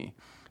money,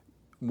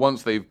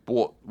 once they've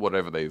bought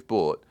whatever they've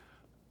bought,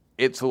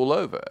 it's all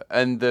over.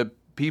 And the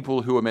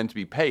people who are meant to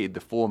be paid, the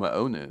former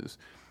owners,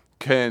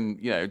 can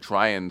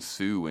try and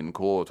sue in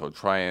court or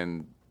try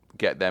and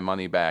get their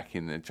money back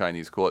in the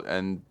Chinese court,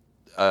 and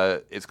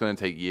it's going to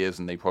take years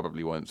and they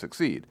probably won't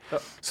succeed.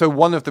 So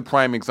one of the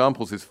prime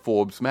examples is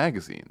Forbes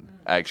magazine,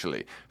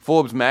 actually.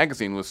 Forbes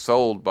magazine was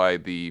sold by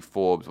the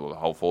Forbes, or the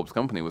whole Forbes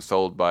company was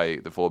sold by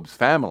the Forbes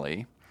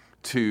family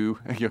to,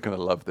 you're going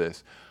to love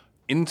this,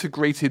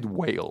 Integrated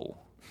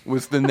Whale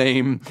was the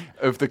name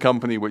of the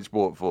company which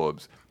bought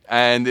Forbes.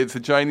 And it's a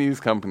Chinese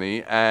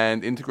company,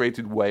 and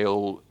Integrated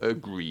Whale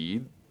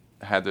agreed,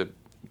 had a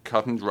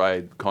cut and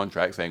dried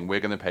contract saying we're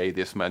going to pay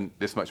this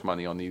much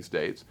money on these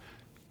dates,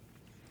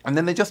 and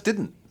then they just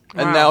didn't.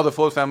 Wow. And now the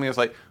Forbes family is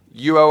like,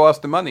 you owe us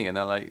the money, and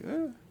they're like,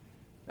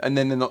 and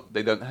then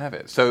they don't have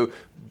it. So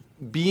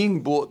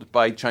being bought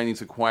by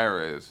Chinese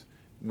acquirers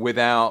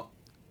without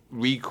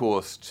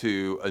recourse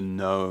to a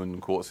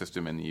known court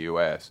system in the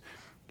US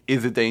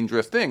is a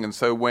dangerous thing. And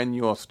so when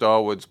your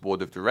Starwood's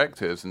board of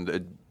directors and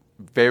a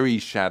very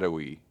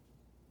shadowy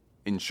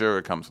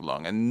insurer comes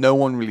along, and no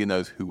one really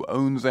knows who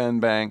owns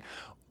Anbang.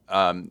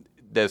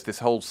 There's this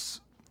whole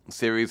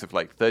series of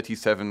like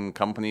 37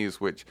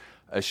 companies which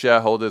are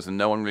shareholders, and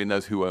no one really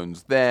knows who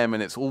owns them,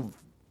 and it's all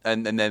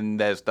and then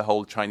there's the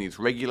whole Chinese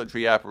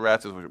regulatory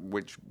apparatus,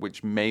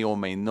 which may or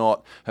may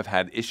not have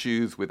had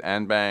issues with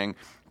Anbang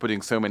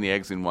putting so many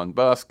eggs in one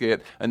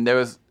basket. And there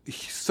is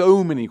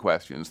so many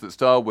questions that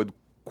Starwood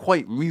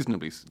quite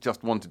reasonably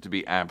just wanted to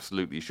be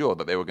absolutely sure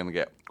that they were going to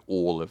get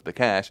all of the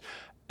cash.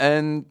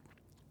 And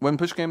when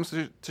push came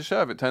to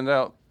shove, it turned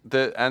out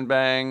that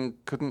Anbang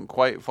couldn't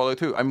quite follow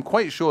through. I'm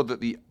quite sure that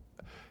the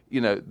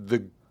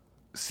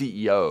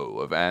CEO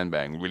of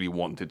Anbang really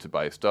wanted to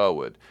buy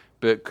Starwood,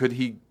 but could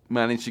he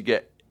manage to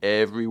get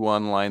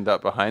everyone lined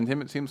up behind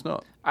him? It seems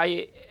not.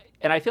 I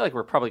feel like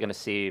we're probably going to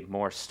see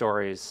more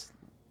stories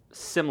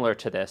similar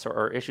to this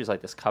or issues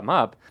like this come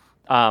up.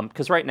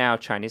 Because right now,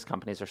 Chinese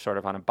companies are sort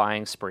of on a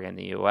buying spree in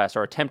the U.S.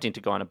 or attempting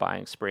to go on a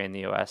buying spree in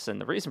the U.S. And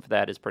the reason for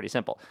that is pretty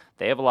simple.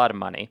 They have a lot of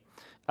money.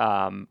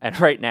 And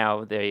right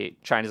now,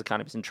 China's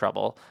economy is in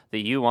trouble. The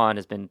yuan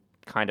has been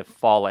kind of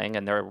falling,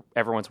 and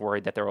everyone's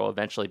worried that there will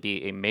eventually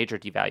be a major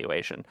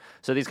devaluation.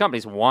 So these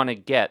companies want to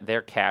get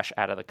their cash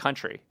out of the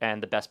country.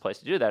 And the best place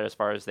to do that, as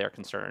far as they're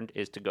concerned,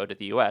 is to go to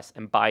the U.S.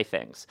 and buy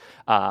things.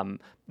 You've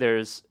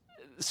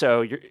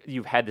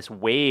had this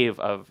wave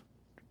of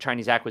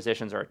Chinese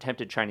acquisitions or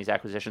attempted Chinese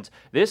acquisitions.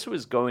 This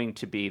was going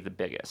to be the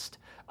biggest.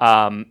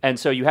 And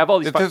so you have all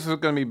these... This was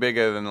going to be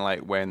bigger than like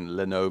when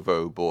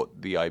Lenovo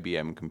bought the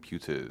IBM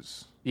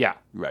computers. Yeah.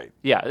 Right.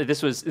 Yeah,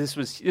 this was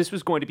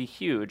going to be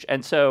huge.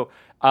 And so,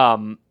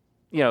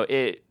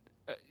 it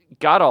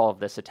got all of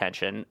this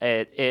attention.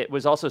 It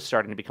was also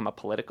starting to become a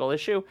political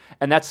issue.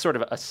 And that's sort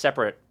of a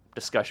separate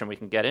discussion we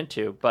can get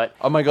into. But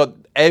oh my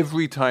God,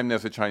 every time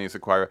there's a Chinese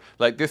acquirer,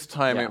 like this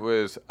time it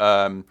was...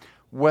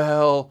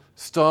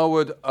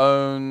 Starwood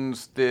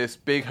owns this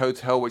big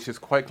hotel which is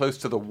quite close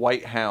to the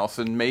White House,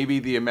 and maybe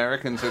the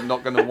Americans are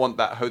not going to want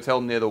that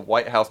hotel near the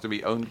White House to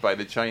be owned by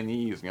the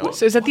Chinese. You know,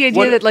 so is that the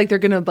idea that like they're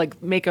going to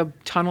like make a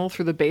tunnel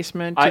through the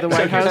basement to the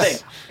White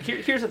House?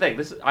 Here's the thing.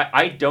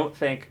 I don't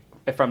think,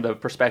 from the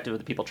perspective of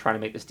the people trying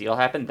to make this deal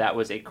happen, that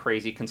was a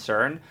crazy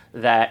concern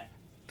that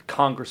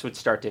Congress would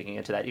start digging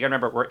into that. You got to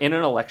remember, we're in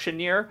an election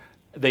year.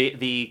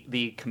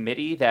 The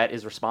committee that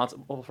is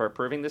responsible for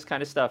approving this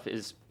kind of stuff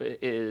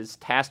is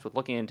tasked with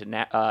looking into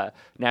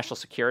national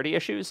security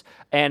issues.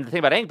 And the thing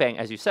about Anbang,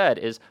 as you said,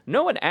 is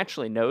no one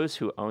actually knows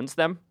who owns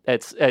them.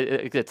 It's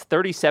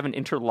 37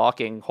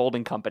 interlocking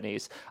holding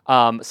companies.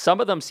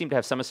 Some of them seem to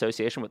have some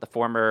association with the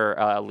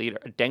former leader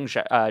Deng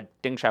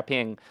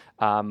Xiaoping,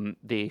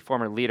 the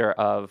former leader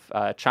of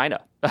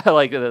China,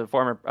 like the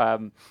former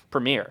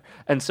premier.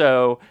 And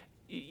so,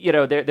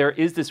 there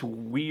is this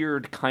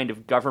weird kind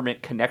of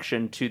government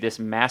connection to this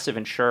massive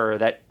insurer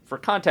that, for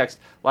context,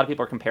 a lot of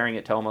people are comparing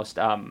it to almost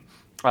kind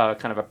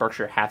of a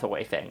Berkshire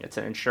Hathaway thing. It's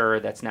an insurer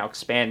that's now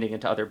expanding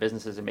into other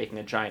businesses and making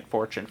a giant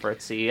fortune for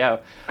its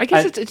CEO. I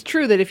guess it's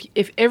true that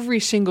if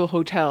every single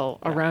hotel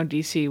around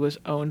DC was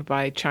owned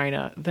by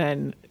China,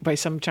 then by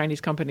some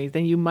Chinese company,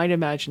 then you might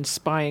imagine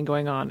spying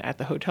going on at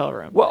the hotel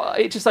room. Well,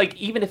 it's just like,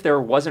 even if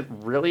there wasn't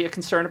really a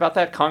concern about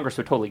that, Congress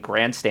would totally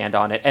grandstand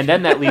on it. And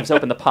then that leaves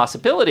open the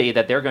possibility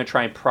that they're going to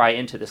try and pry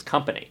into this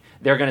company.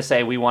 They're going to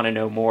say, we want to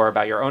know more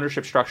about your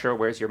ownership structure.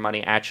 Where's your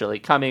money actually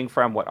coming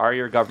from? What are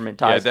your government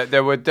ties? Yeah,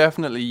 there were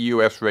definitely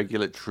U.S.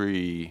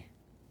 regulatory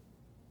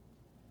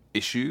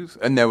issues,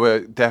 and there were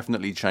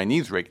definitely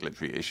Chinese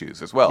regulatory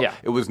issues as well. Yeah.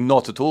 It was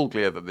not at all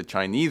clear that the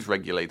Chinese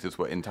regulators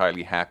were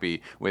entirely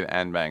happy with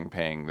Anbang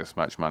paying this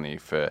much money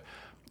for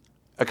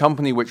a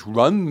company which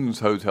runs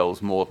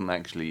hotels more than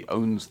actually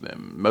owns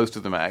them. Most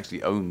of them are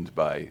actually owned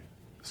by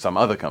some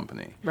other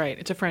company. Right.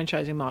 It's a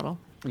franchising model.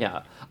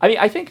 Yeah. I mean,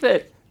 I think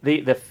that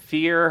the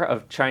fear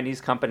of Chinese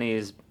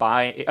companies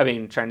buying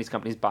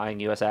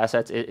U.S.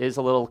 assets is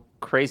a little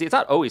crazy. It's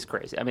not always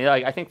crazy. I mean,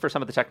 I think for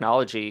some of the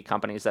technology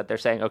companies that they're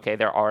saying, okay,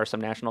 there are some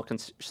national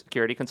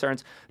security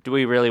concerns. Do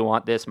we really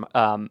want this?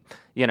 Do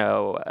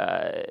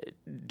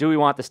we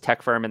want this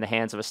tech firm in the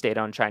hands of a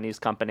state-owned Chinese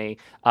company,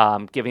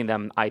 giving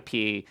them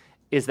IP?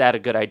 Is that a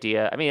good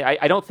idea? I mean,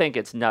 I don't think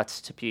it's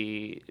nuts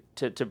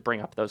to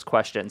bring up those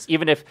questions,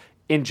 even if,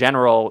 in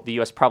general, the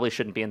U.S. probably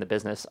shouldn't be in the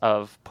business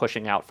of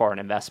pushing out foreign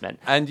investment.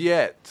 And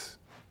yet,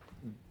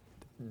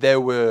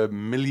 there were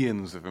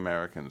millions of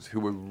Americans who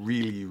were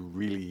really,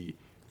 really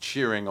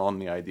cheering on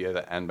the idea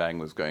that Anbang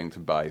was going to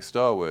buy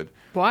Starwood.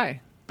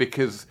 Why?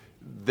 Because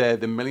they're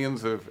the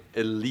millions of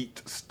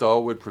elite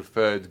Starwood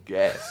preferred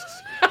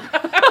guests.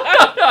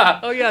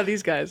 Oh, yeah,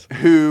 these guys.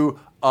 Who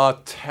are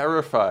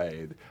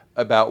terrified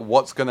about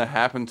what's going to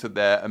happen to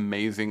their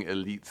amazing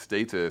elite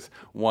status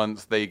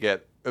once they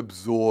get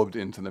absorbed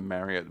into the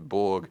Marriott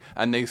Borg,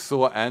 and they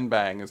saw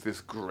Anbang as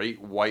this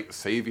great white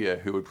savior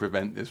who would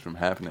prevent this from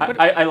happening.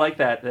 I like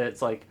that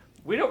it's like,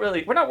 we're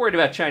not worried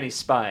about Chinese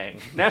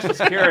spying, national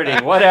security,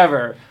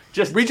 whatever.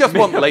 We just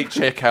want late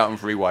checkout and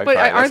free Wi-Fi. But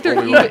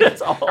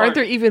aren't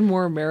there even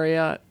more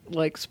Marriott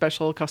like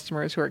special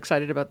customers who are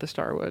excited about the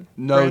Starwood?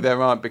 No, brand?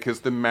 there aren't, because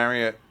the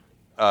Marriott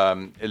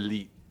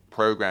elite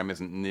program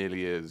isn't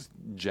nearly as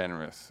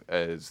generous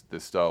as the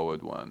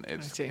Starwood one.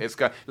 It's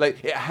got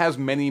it has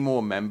many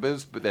more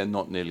members, but they're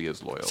not nearly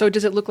as loyal. So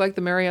does it look like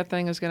the Marriott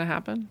thing is going to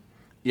happen?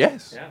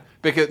 Yes. Yeah.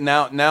 Because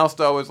now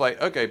Starwood's like,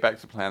 okay,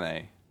 back to plan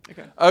A.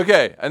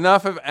 Okay,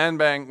 enough of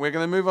Anbang. We're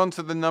going to move on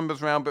to the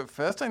numbers round, but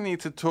first I need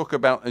to talk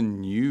about a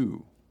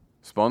new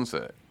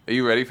sponsor. Are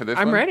you ready for this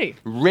one? I'm ready.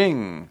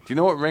 Ring. Do you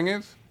know what Ring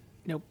is?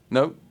 Nope.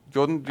 No?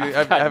 Jordan, do you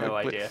I've have no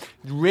a idea.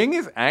 Ring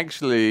is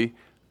actually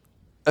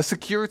a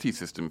security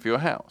system for your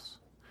house.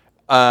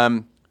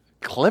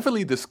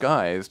 Cleverly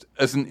disguised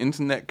as an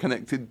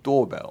internet-connected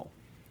doorbell.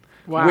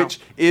 Wow. Which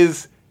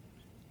is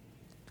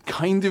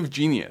kind of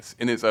genius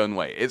in its own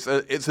way. It's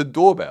a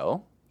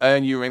doorbell,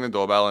 and you ring the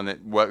doorbell, and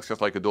it works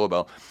just like a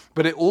doorbell.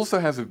 But it also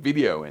has a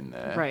video in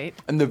there. Right.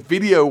 And the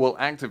video will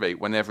activate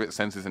whenever it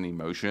senses any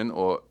motion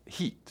or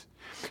heat.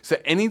 So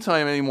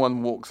anytime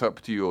anyone walks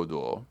up to your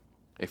door,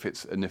 if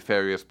it's a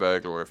nefarious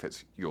burglar or if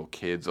it's your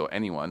kids or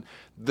anyone,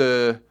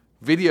 the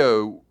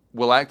video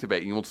will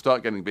activate and you'll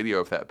start getting video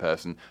of that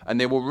person, and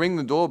they will ring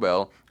the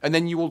doorbell, and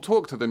then you will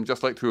talk to them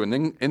just like through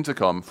an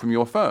intercom from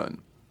your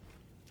phone.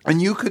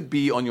 And you could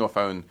be on your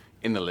phone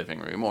in the living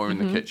room or in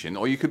the kitchen,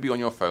 or you could be on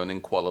your phone in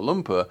Kuala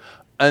Lumpur,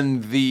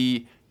 and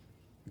the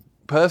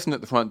person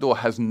at the front door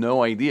has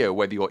no idea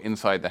whether you're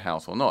inside the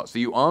house or not. So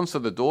you answer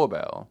the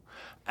doorbell,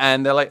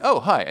 and they're like,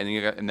 "Oh, hi,"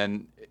 and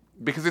then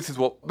because this is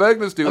what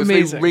burglars do, is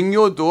they ring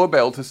your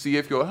doorbell to see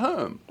if you're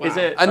home. Wow. Is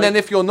it? And then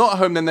if you're not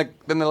home, then they're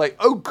like,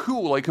 "Oh,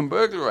 cool, I can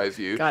burglarize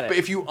you." Got it. But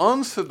if you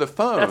answer the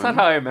phone, That's not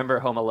how I remember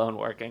Home Alone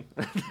working.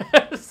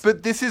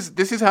 but this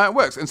is how it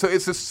works. And so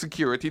it's a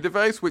security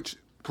device which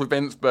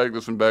prevents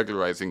burglars from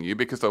burglarizing you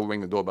because they'll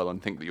ring the doorbell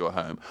and think that you're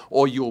home.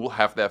 Or you'll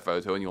have their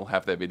photo and you'll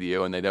have their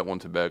video, and they don't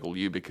want to burgle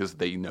you because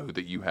they know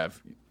that you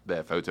have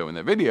their photo and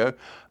their video.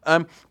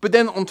 But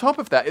then on top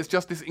of that, it's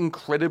just this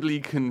incredibly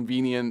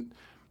convenient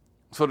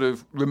sort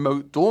of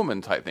remote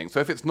doorman type thing.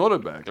 So if it's not a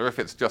burglar, if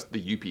it's just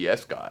the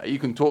UPS guy, you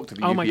can talk to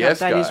the UPS my God,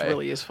 that guy is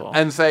really useful.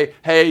 and say,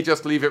 "Hey,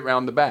 just leave it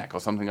round the back," or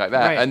something like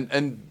that. Right.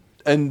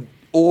 And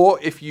or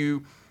if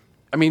you,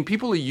 I mean,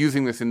 people are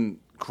using this in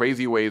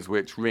crazy ways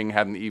which Ring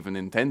hadn't even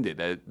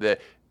intended.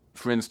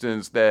 For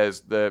instance,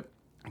 there's the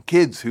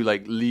kids who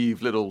like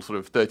leave little sort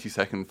of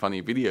 30-second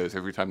funny videos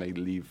every time they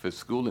leave for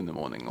school in the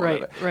morning. Or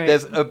Right, whatever. right.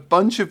 There's a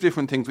bunch of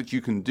different things which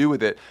you can do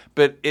with it,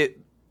 but it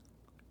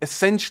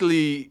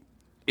essentially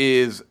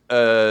is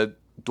a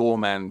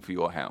doorman for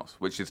your house,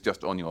 which is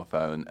just on your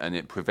phone, and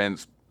it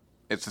prevents.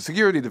 It's a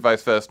security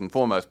device first and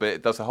foremost, but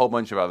it does a whole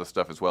bunch of other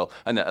stuff as well,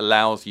 and it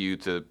allows you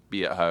to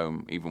be at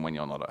home even when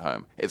you're not at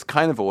home. It's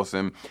kind of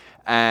awesome,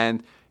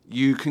 and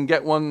you can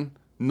get one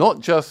not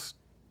just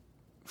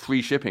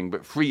free shipping,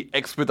 but free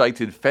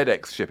expedited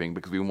FedEx shipping,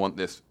 because we want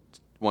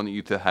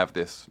you to have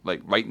this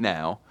like right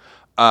now.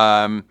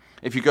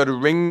 If you go to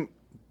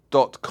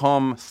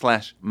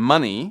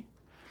ring.com/money,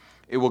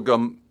 it will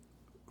go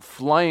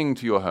flying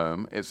to your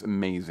home. It's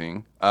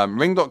amazing.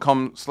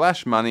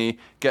 Ring.com/money.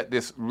 Get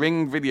this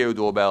Ring video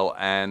doorbell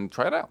and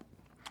try it out.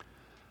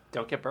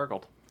 Don't get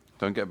burgled.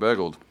 Don't get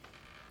burgled.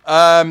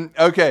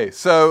 Okay,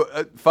 so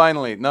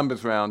finally,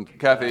 numbers round.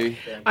 Kathy,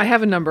 I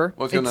have a number.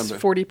 What's your it's number?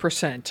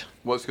 40%.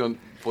 what's your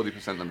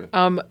 40% number?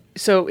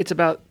 So it's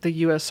about the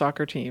U.S.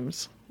 soccer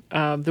teams.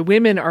 The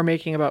women are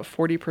making about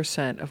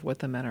 40% of what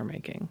the men are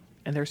making,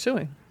 and they're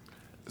suing.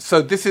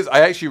 So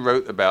I actually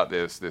wrote about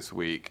this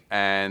week,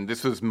 and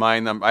this was my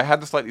number. I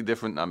had a slightly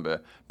different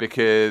number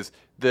because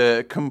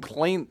the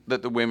complaint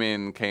that the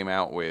women came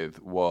out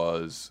with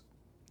was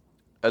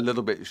a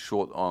little bit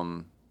short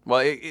on.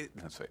 Well,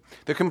 let's say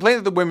the complaint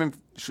that the women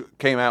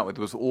came out with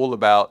was all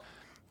about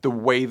the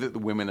way that the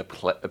women are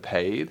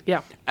paid.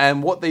 Yeah.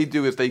 And what they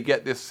do is they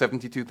get this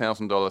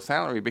 $72,000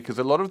 salary because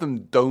a lot of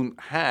them don't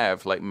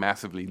have like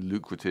massively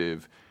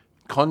lucrative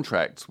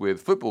contracts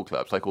with football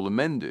clubs like all the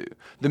men do.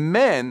 The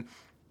men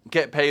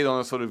get paid on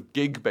a sort of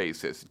gig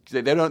basis.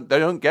 They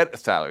don't get a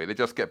salary. They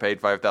just get paid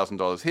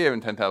 $5,000 here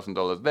and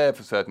 $10,000 there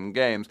for certain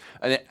games,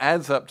 and it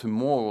adds up to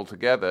more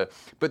altogether.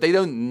 But they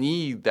don't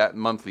need that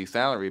monthly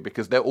salary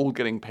because they're all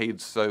getting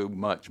paid so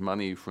much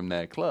money from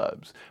their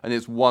clubs, and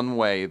it's one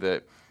way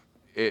that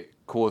it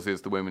causes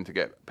the women to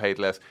get paid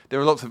less. There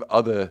are lots of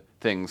other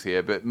things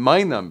here, but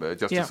my number,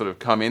 just to sort of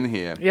come in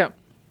here,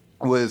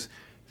 was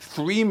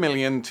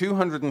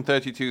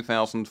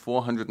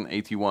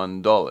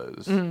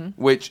 $3,232,481,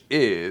 which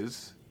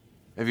is,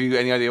 have you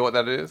any idea what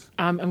that is?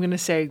 I'm going to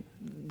say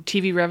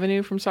TV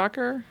revenue from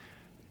soccer.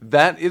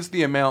 That is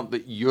the amount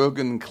that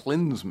Jurgen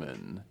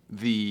Klinsmann,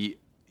 the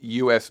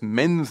U.S.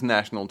 men's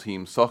national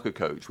team soccer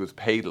coach, was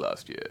paid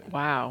last year.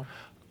 Wow.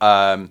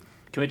 Can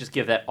we just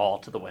give that all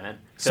to the women?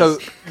 So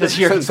the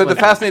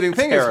fascinating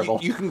thing is terrible.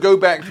 you can go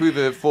back through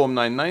the Form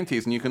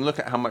 990s and you can look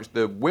at how much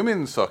the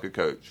women's soccer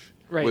coach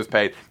was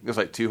paid. It was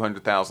like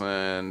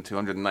 $200,000,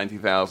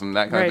 $290,000,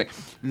 that kind of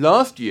thing.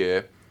 Last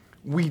year,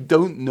 we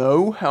don't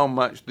know how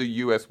much the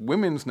U.S.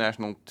 women's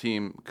national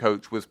team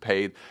coach was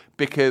paid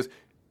because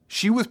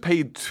she was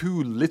paid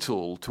too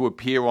little to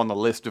appear on the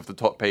list of the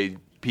top paid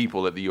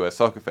people at the U.S.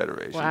 Soccer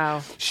Federation.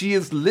 Wow. She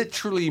is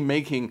literally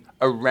making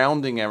a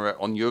rounding error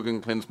on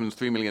Jurgen Klinsmann's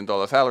 $3 million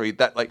salary.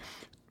 That, like,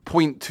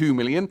 0.2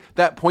 million,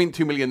 that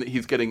 0.2 million that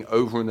he's getting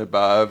over and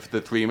above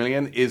the 3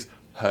 million is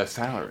her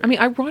salary. I mean,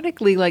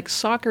 ironically, like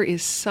soccer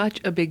is such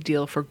a big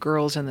deal for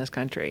girls in this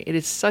country. It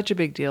is such a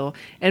big deal,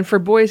 and for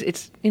boys,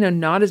 it's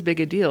not as big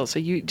a deal. So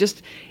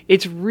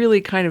it's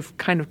really kind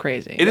of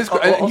crazy. It is.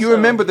 Also, you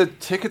remember the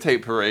ticker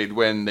tape parade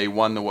when they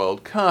won the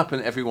World Cup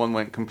and everyone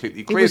went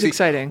completely crazy. It was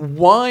exciting.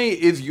 Why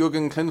is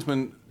Jurgen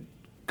Klinsmann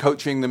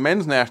coaching the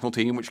men's national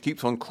team, which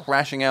keeps on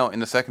crashing out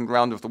in the second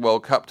round of the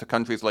World Cup to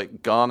countries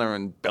like Ghana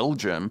and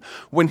Belgium,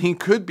 when he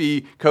could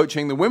be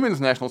coaching the women's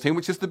national team,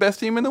 which is the best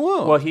team in the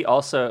world? Well,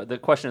 the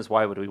question is,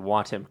 why would we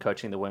want him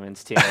coaching the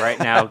women's team right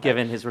now,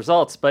 given his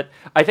results? But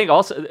I think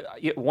also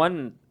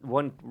one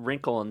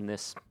wrinkle in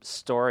this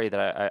story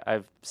that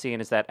I've seen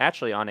is that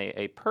actually on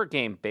a per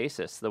game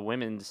basis, the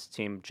women's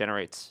team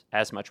generates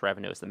as much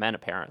revenue as the men,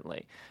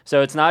 apparently.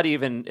 So it's not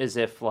even as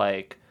if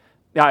like,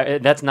 yeah,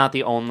 that's not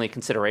the only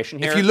consideration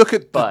here. If you look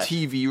at the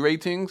TV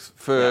ratings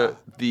for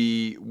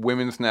the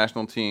women's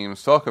national team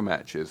soccer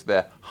matches,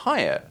 they're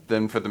higher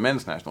than for the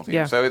men's national team.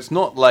 Yeah. So it's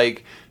not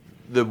like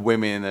the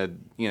women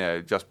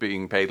are, just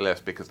being paid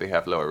less because they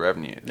have lower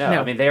revenue. No,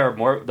 I mean, they are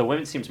more. The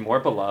women's team's more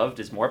beloved,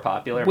 is more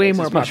popular, way makes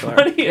more as much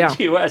popular. money in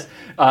the U.S.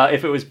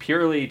 If it was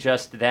purely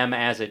just them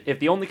if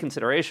the only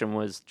consideration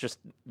was just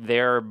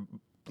their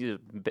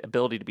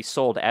ability to be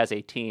sold as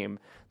a team,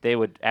 they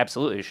would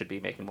absolutely should be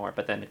making more.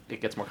 But then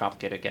it gets more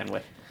complicated again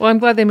with. Well, I'm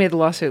glad they made the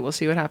lawsuit. We'll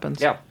see what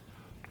happens. Yeah.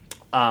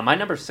 My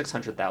number is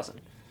 600,000.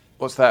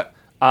 What's that?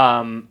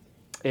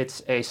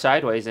 It's a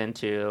sideways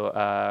into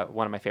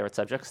one of my favorite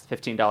subjects,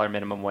 $15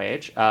 minimum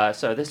wage.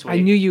 So this week, I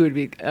knew you would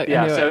be.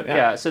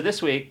 So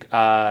this week,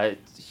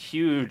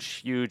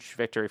 huge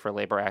victory for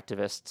labor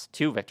activists.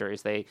 Two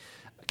victories.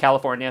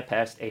 California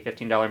passed a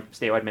 $15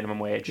 statewide minimum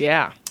wage.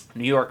 Yeah.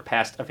 New York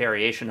passed a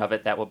variation of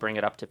it that will bring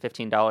it up to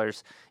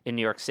 $15 in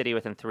New York City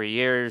within 3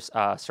 years.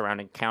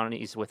 Surrounding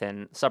counties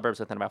suburbs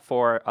within about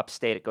 4.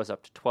 Upstate it goes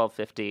up to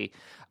 $12.50,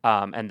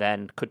 and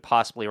then could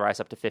possibly rise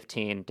up to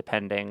 $15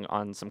 depending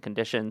on some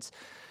conditions.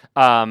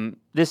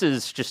 This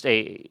is just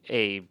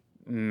a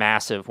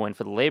massive win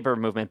for the labor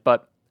movement.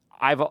 But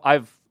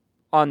I've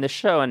on this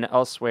show and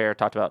elsewhere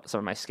talked about some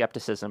of my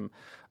skepticism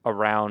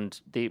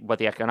around what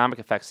the economic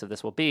effects of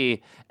this will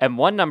be. And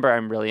one number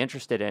I'm really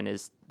interested in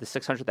is the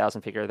 600,000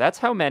 figure. That's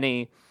how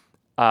many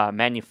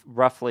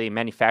roughly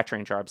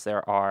manufacturing jobs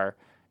there are,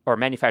 or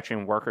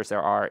manufacturing workers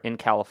there are in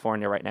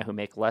California right now who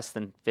make less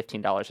than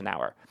 $15 an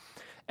hour.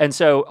 And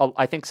so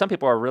I think some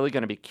people are really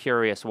going to be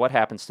curious what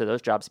happens to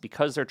those jobs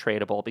because they're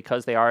tradable,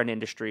 because they are in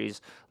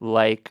industries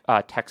like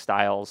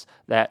textiles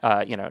that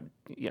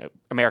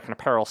American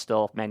Apparel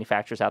still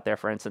manufactures out there,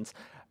 for instance.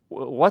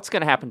 What's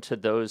going to happen to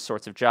those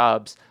sorts of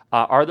jobs?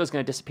 Are those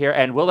going to disappear?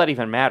 And will that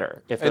even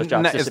matter if those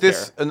jobs disappear?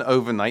 Is this an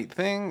overnight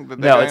thing?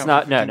 No, it's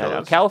not.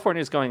 No.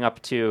 California is going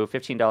up to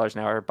 $15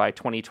 an hour by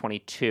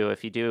 2022.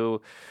 If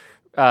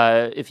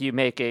you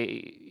make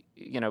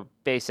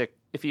basic,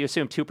 if you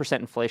assume 2%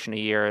 inflation a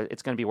year,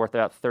 it's going to be worth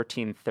about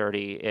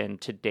 $13.30 in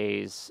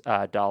today's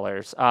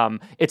dollars.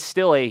 It's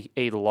still a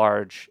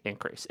large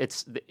increase.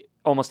 It's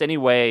almost any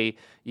way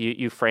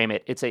you frame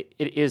it.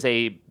 It is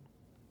a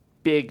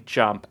big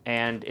jump,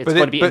 and it's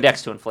going to be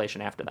indexed to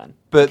inflation after then.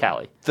 But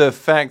Cali. The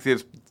fact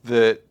is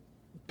that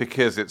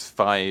because it's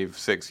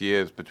 5-6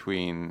 years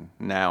between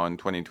now and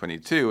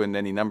 2022, and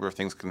any number of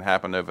things can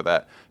happen over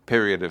that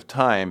period of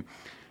time,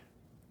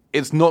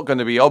 it's not going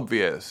to be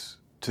obvious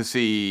to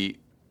see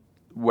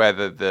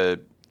whether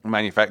the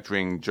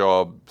manufacturing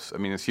jobs, I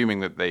mean,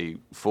 assuming that they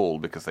fall,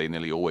 because they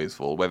nearly always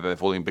fall, whether they're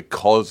falling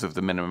because of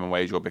the minimum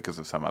wage or because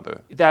of some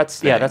other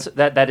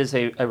that is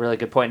a really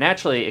good point. And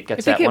actually, it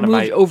gets if they get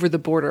moved over the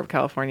border of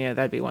California,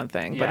 that'd be one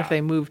thing. Yeah. But if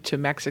they move to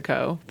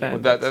Mexico,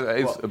 then that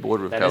is a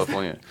border of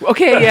California.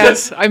 Okay,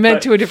 yes, I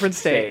meant to a different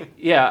state.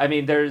 Yeah, I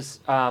mean, there's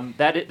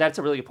that's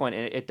a really good point,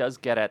 and it does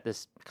get at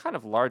this kind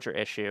of larger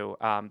issue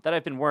that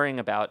I've been worrying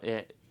about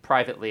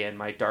privately in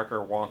my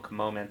darker wonk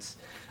moments.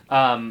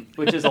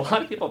 Which is a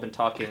lot of people have been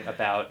talking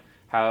about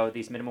how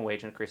these minimum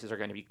wage increases are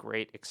going to be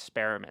great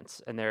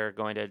experiments, and they're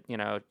going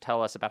to,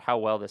 tell us about how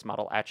well this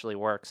model actually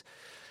works.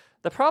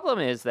 The problem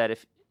is that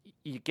if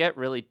you get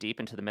really deep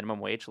into the minimum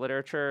wage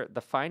literature,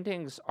 the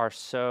findings are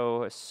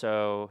so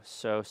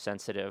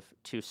sensitive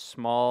to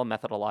small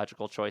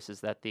methodological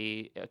choices that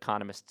the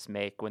economists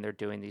make when they're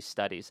doing these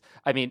studies.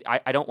 I mean,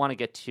 I don't want to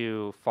get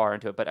too far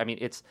into it, but I mean,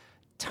 it's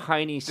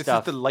tiny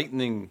stuff. This is the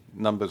lightning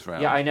numbers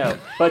round. Yeah, I know.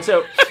 But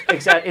so,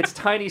 it's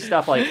tiny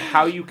stuff like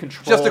how you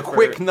control... Just a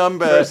quick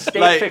number.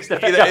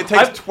 It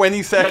takes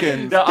 20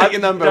 seconds. Take a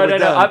number, we're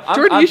done.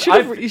 Jordan,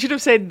 you should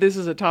have said this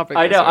is a topic.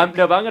 I know,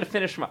 but I'm going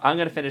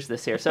to finish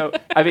this here. So,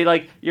 I mean,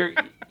 like,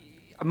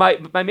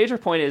 my major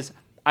point is,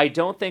 I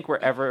don't think we're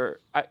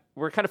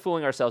kind of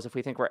fooling ourselves if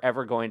we think we're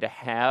ever going to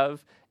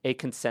have a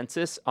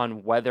consensus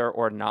on whether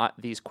or not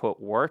these, quote,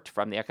 worked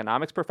from the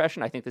economics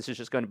profession. I think this is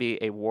just going to be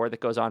a war that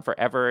goes on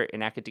forever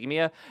in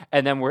academia.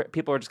 And then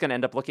people are just going to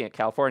end up looking at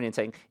California and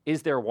saying,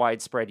 is there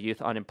widespread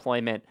youth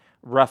unemployment?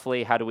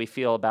 Roughly, how do we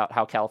feel about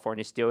how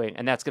California's doing?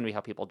 And that's going to be how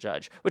people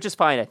judge, which is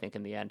fine, I think,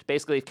 in the end.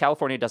 Basically, if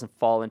California doesn't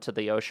fall into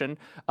the ocean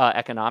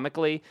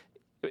economically,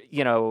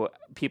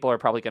 people are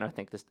probably going to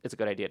think it's a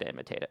good idea to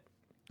imitate it.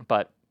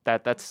 But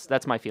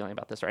That's my feeling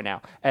about this right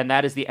now. And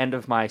that is the end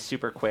of my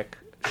super quick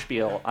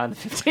spiel on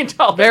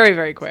 $15 Very,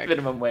 very quick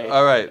minimum wage.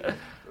 All right.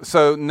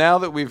 So now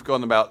that we've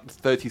gone about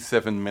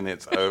 37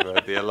 minutes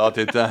over the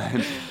allotted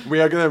time,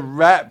 we are going to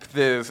wrap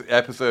this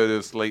episode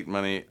of Slate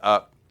Money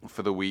up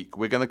for the week.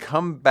 We're going to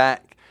come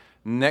back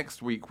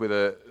next week with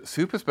a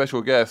super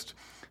special guest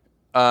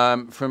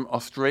from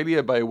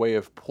Australia by way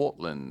of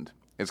Portland.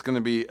 It's going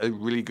to be a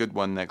really good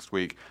one next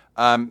week.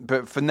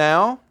 But for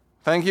now,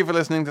 thank you for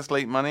listening to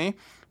Slate Money.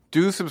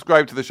 Do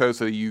subscribe to the show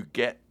so you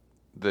get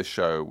the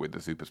show with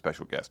the super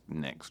special guest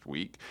next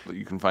week.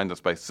 You can find us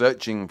by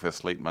searching for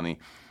Slate Money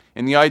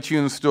in the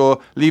iTunes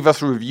store. Leave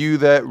us a review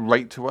there.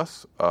 Write to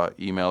us. Our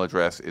email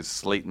address is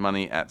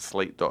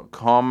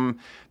slatemoney@slate.com.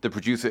 The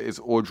producer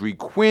is Audrey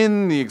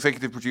Quinn. The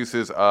executive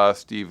producers are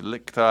Steve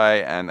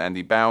Lichtai and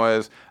Andy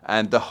Bowers.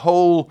 And the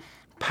whole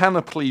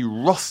panoply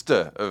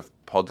roster of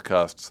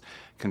podcasts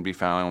can be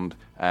found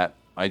at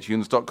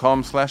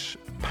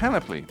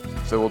itunes.com/panoply.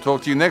 So we'll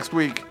talk to you next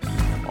week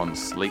on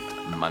Slate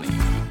Money.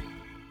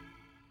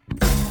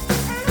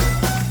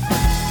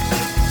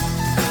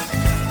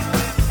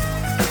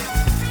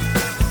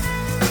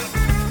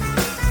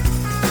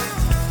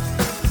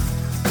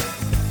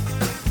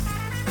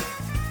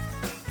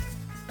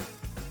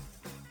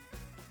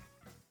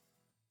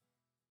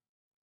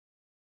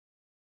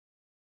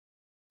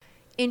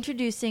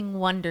 Introducing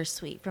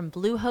Wondersuite from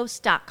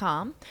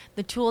Bluehost.com,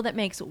 the tool that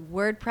makes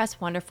WordPress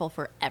wonderful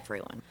for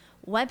everyone.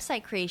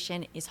 Website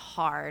creation is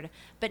hard,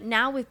 but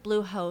now with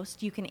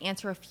Bluehost, you can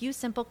answer a few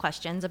simple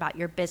questions about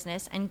your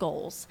business and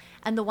goals,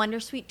 and the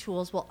Wondersuite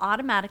tools will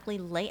automatically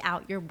lay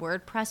out your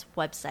WordPress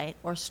website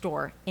or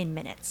store in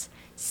minutes.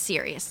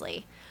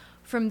 Seriously.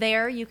 From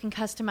there, you can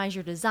customize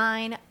your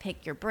design,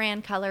 pick your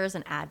brand colors,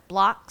 and add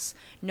blocks.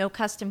 No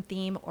custom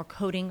theme or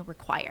coding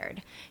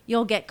required.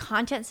 You'll get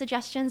content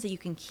suggestions that you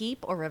can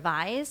keep or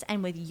revise,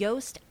 and with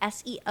Yoast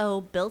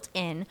SEO built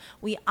in,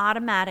 we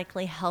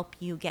automatically help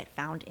you get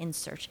found in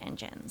search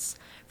engines.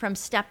 From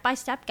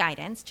step-by-step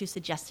guidance to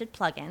suggested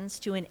plugins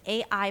to an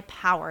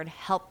AI-powered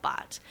help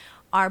bot,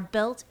 our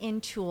built-in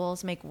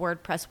tools make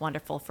WordPress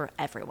wonderful for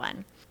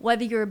everyone.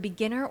 Whether you're a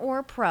beginner or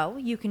a pro,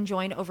 you can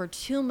join over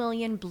 2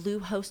 million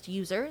Bluehost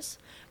users.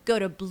 Go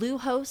to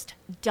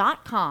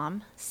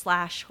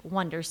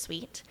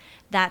bluehost.com/wondersuite.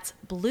 That's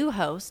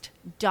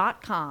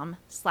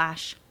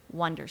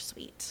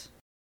bluehost.com/wondersuite.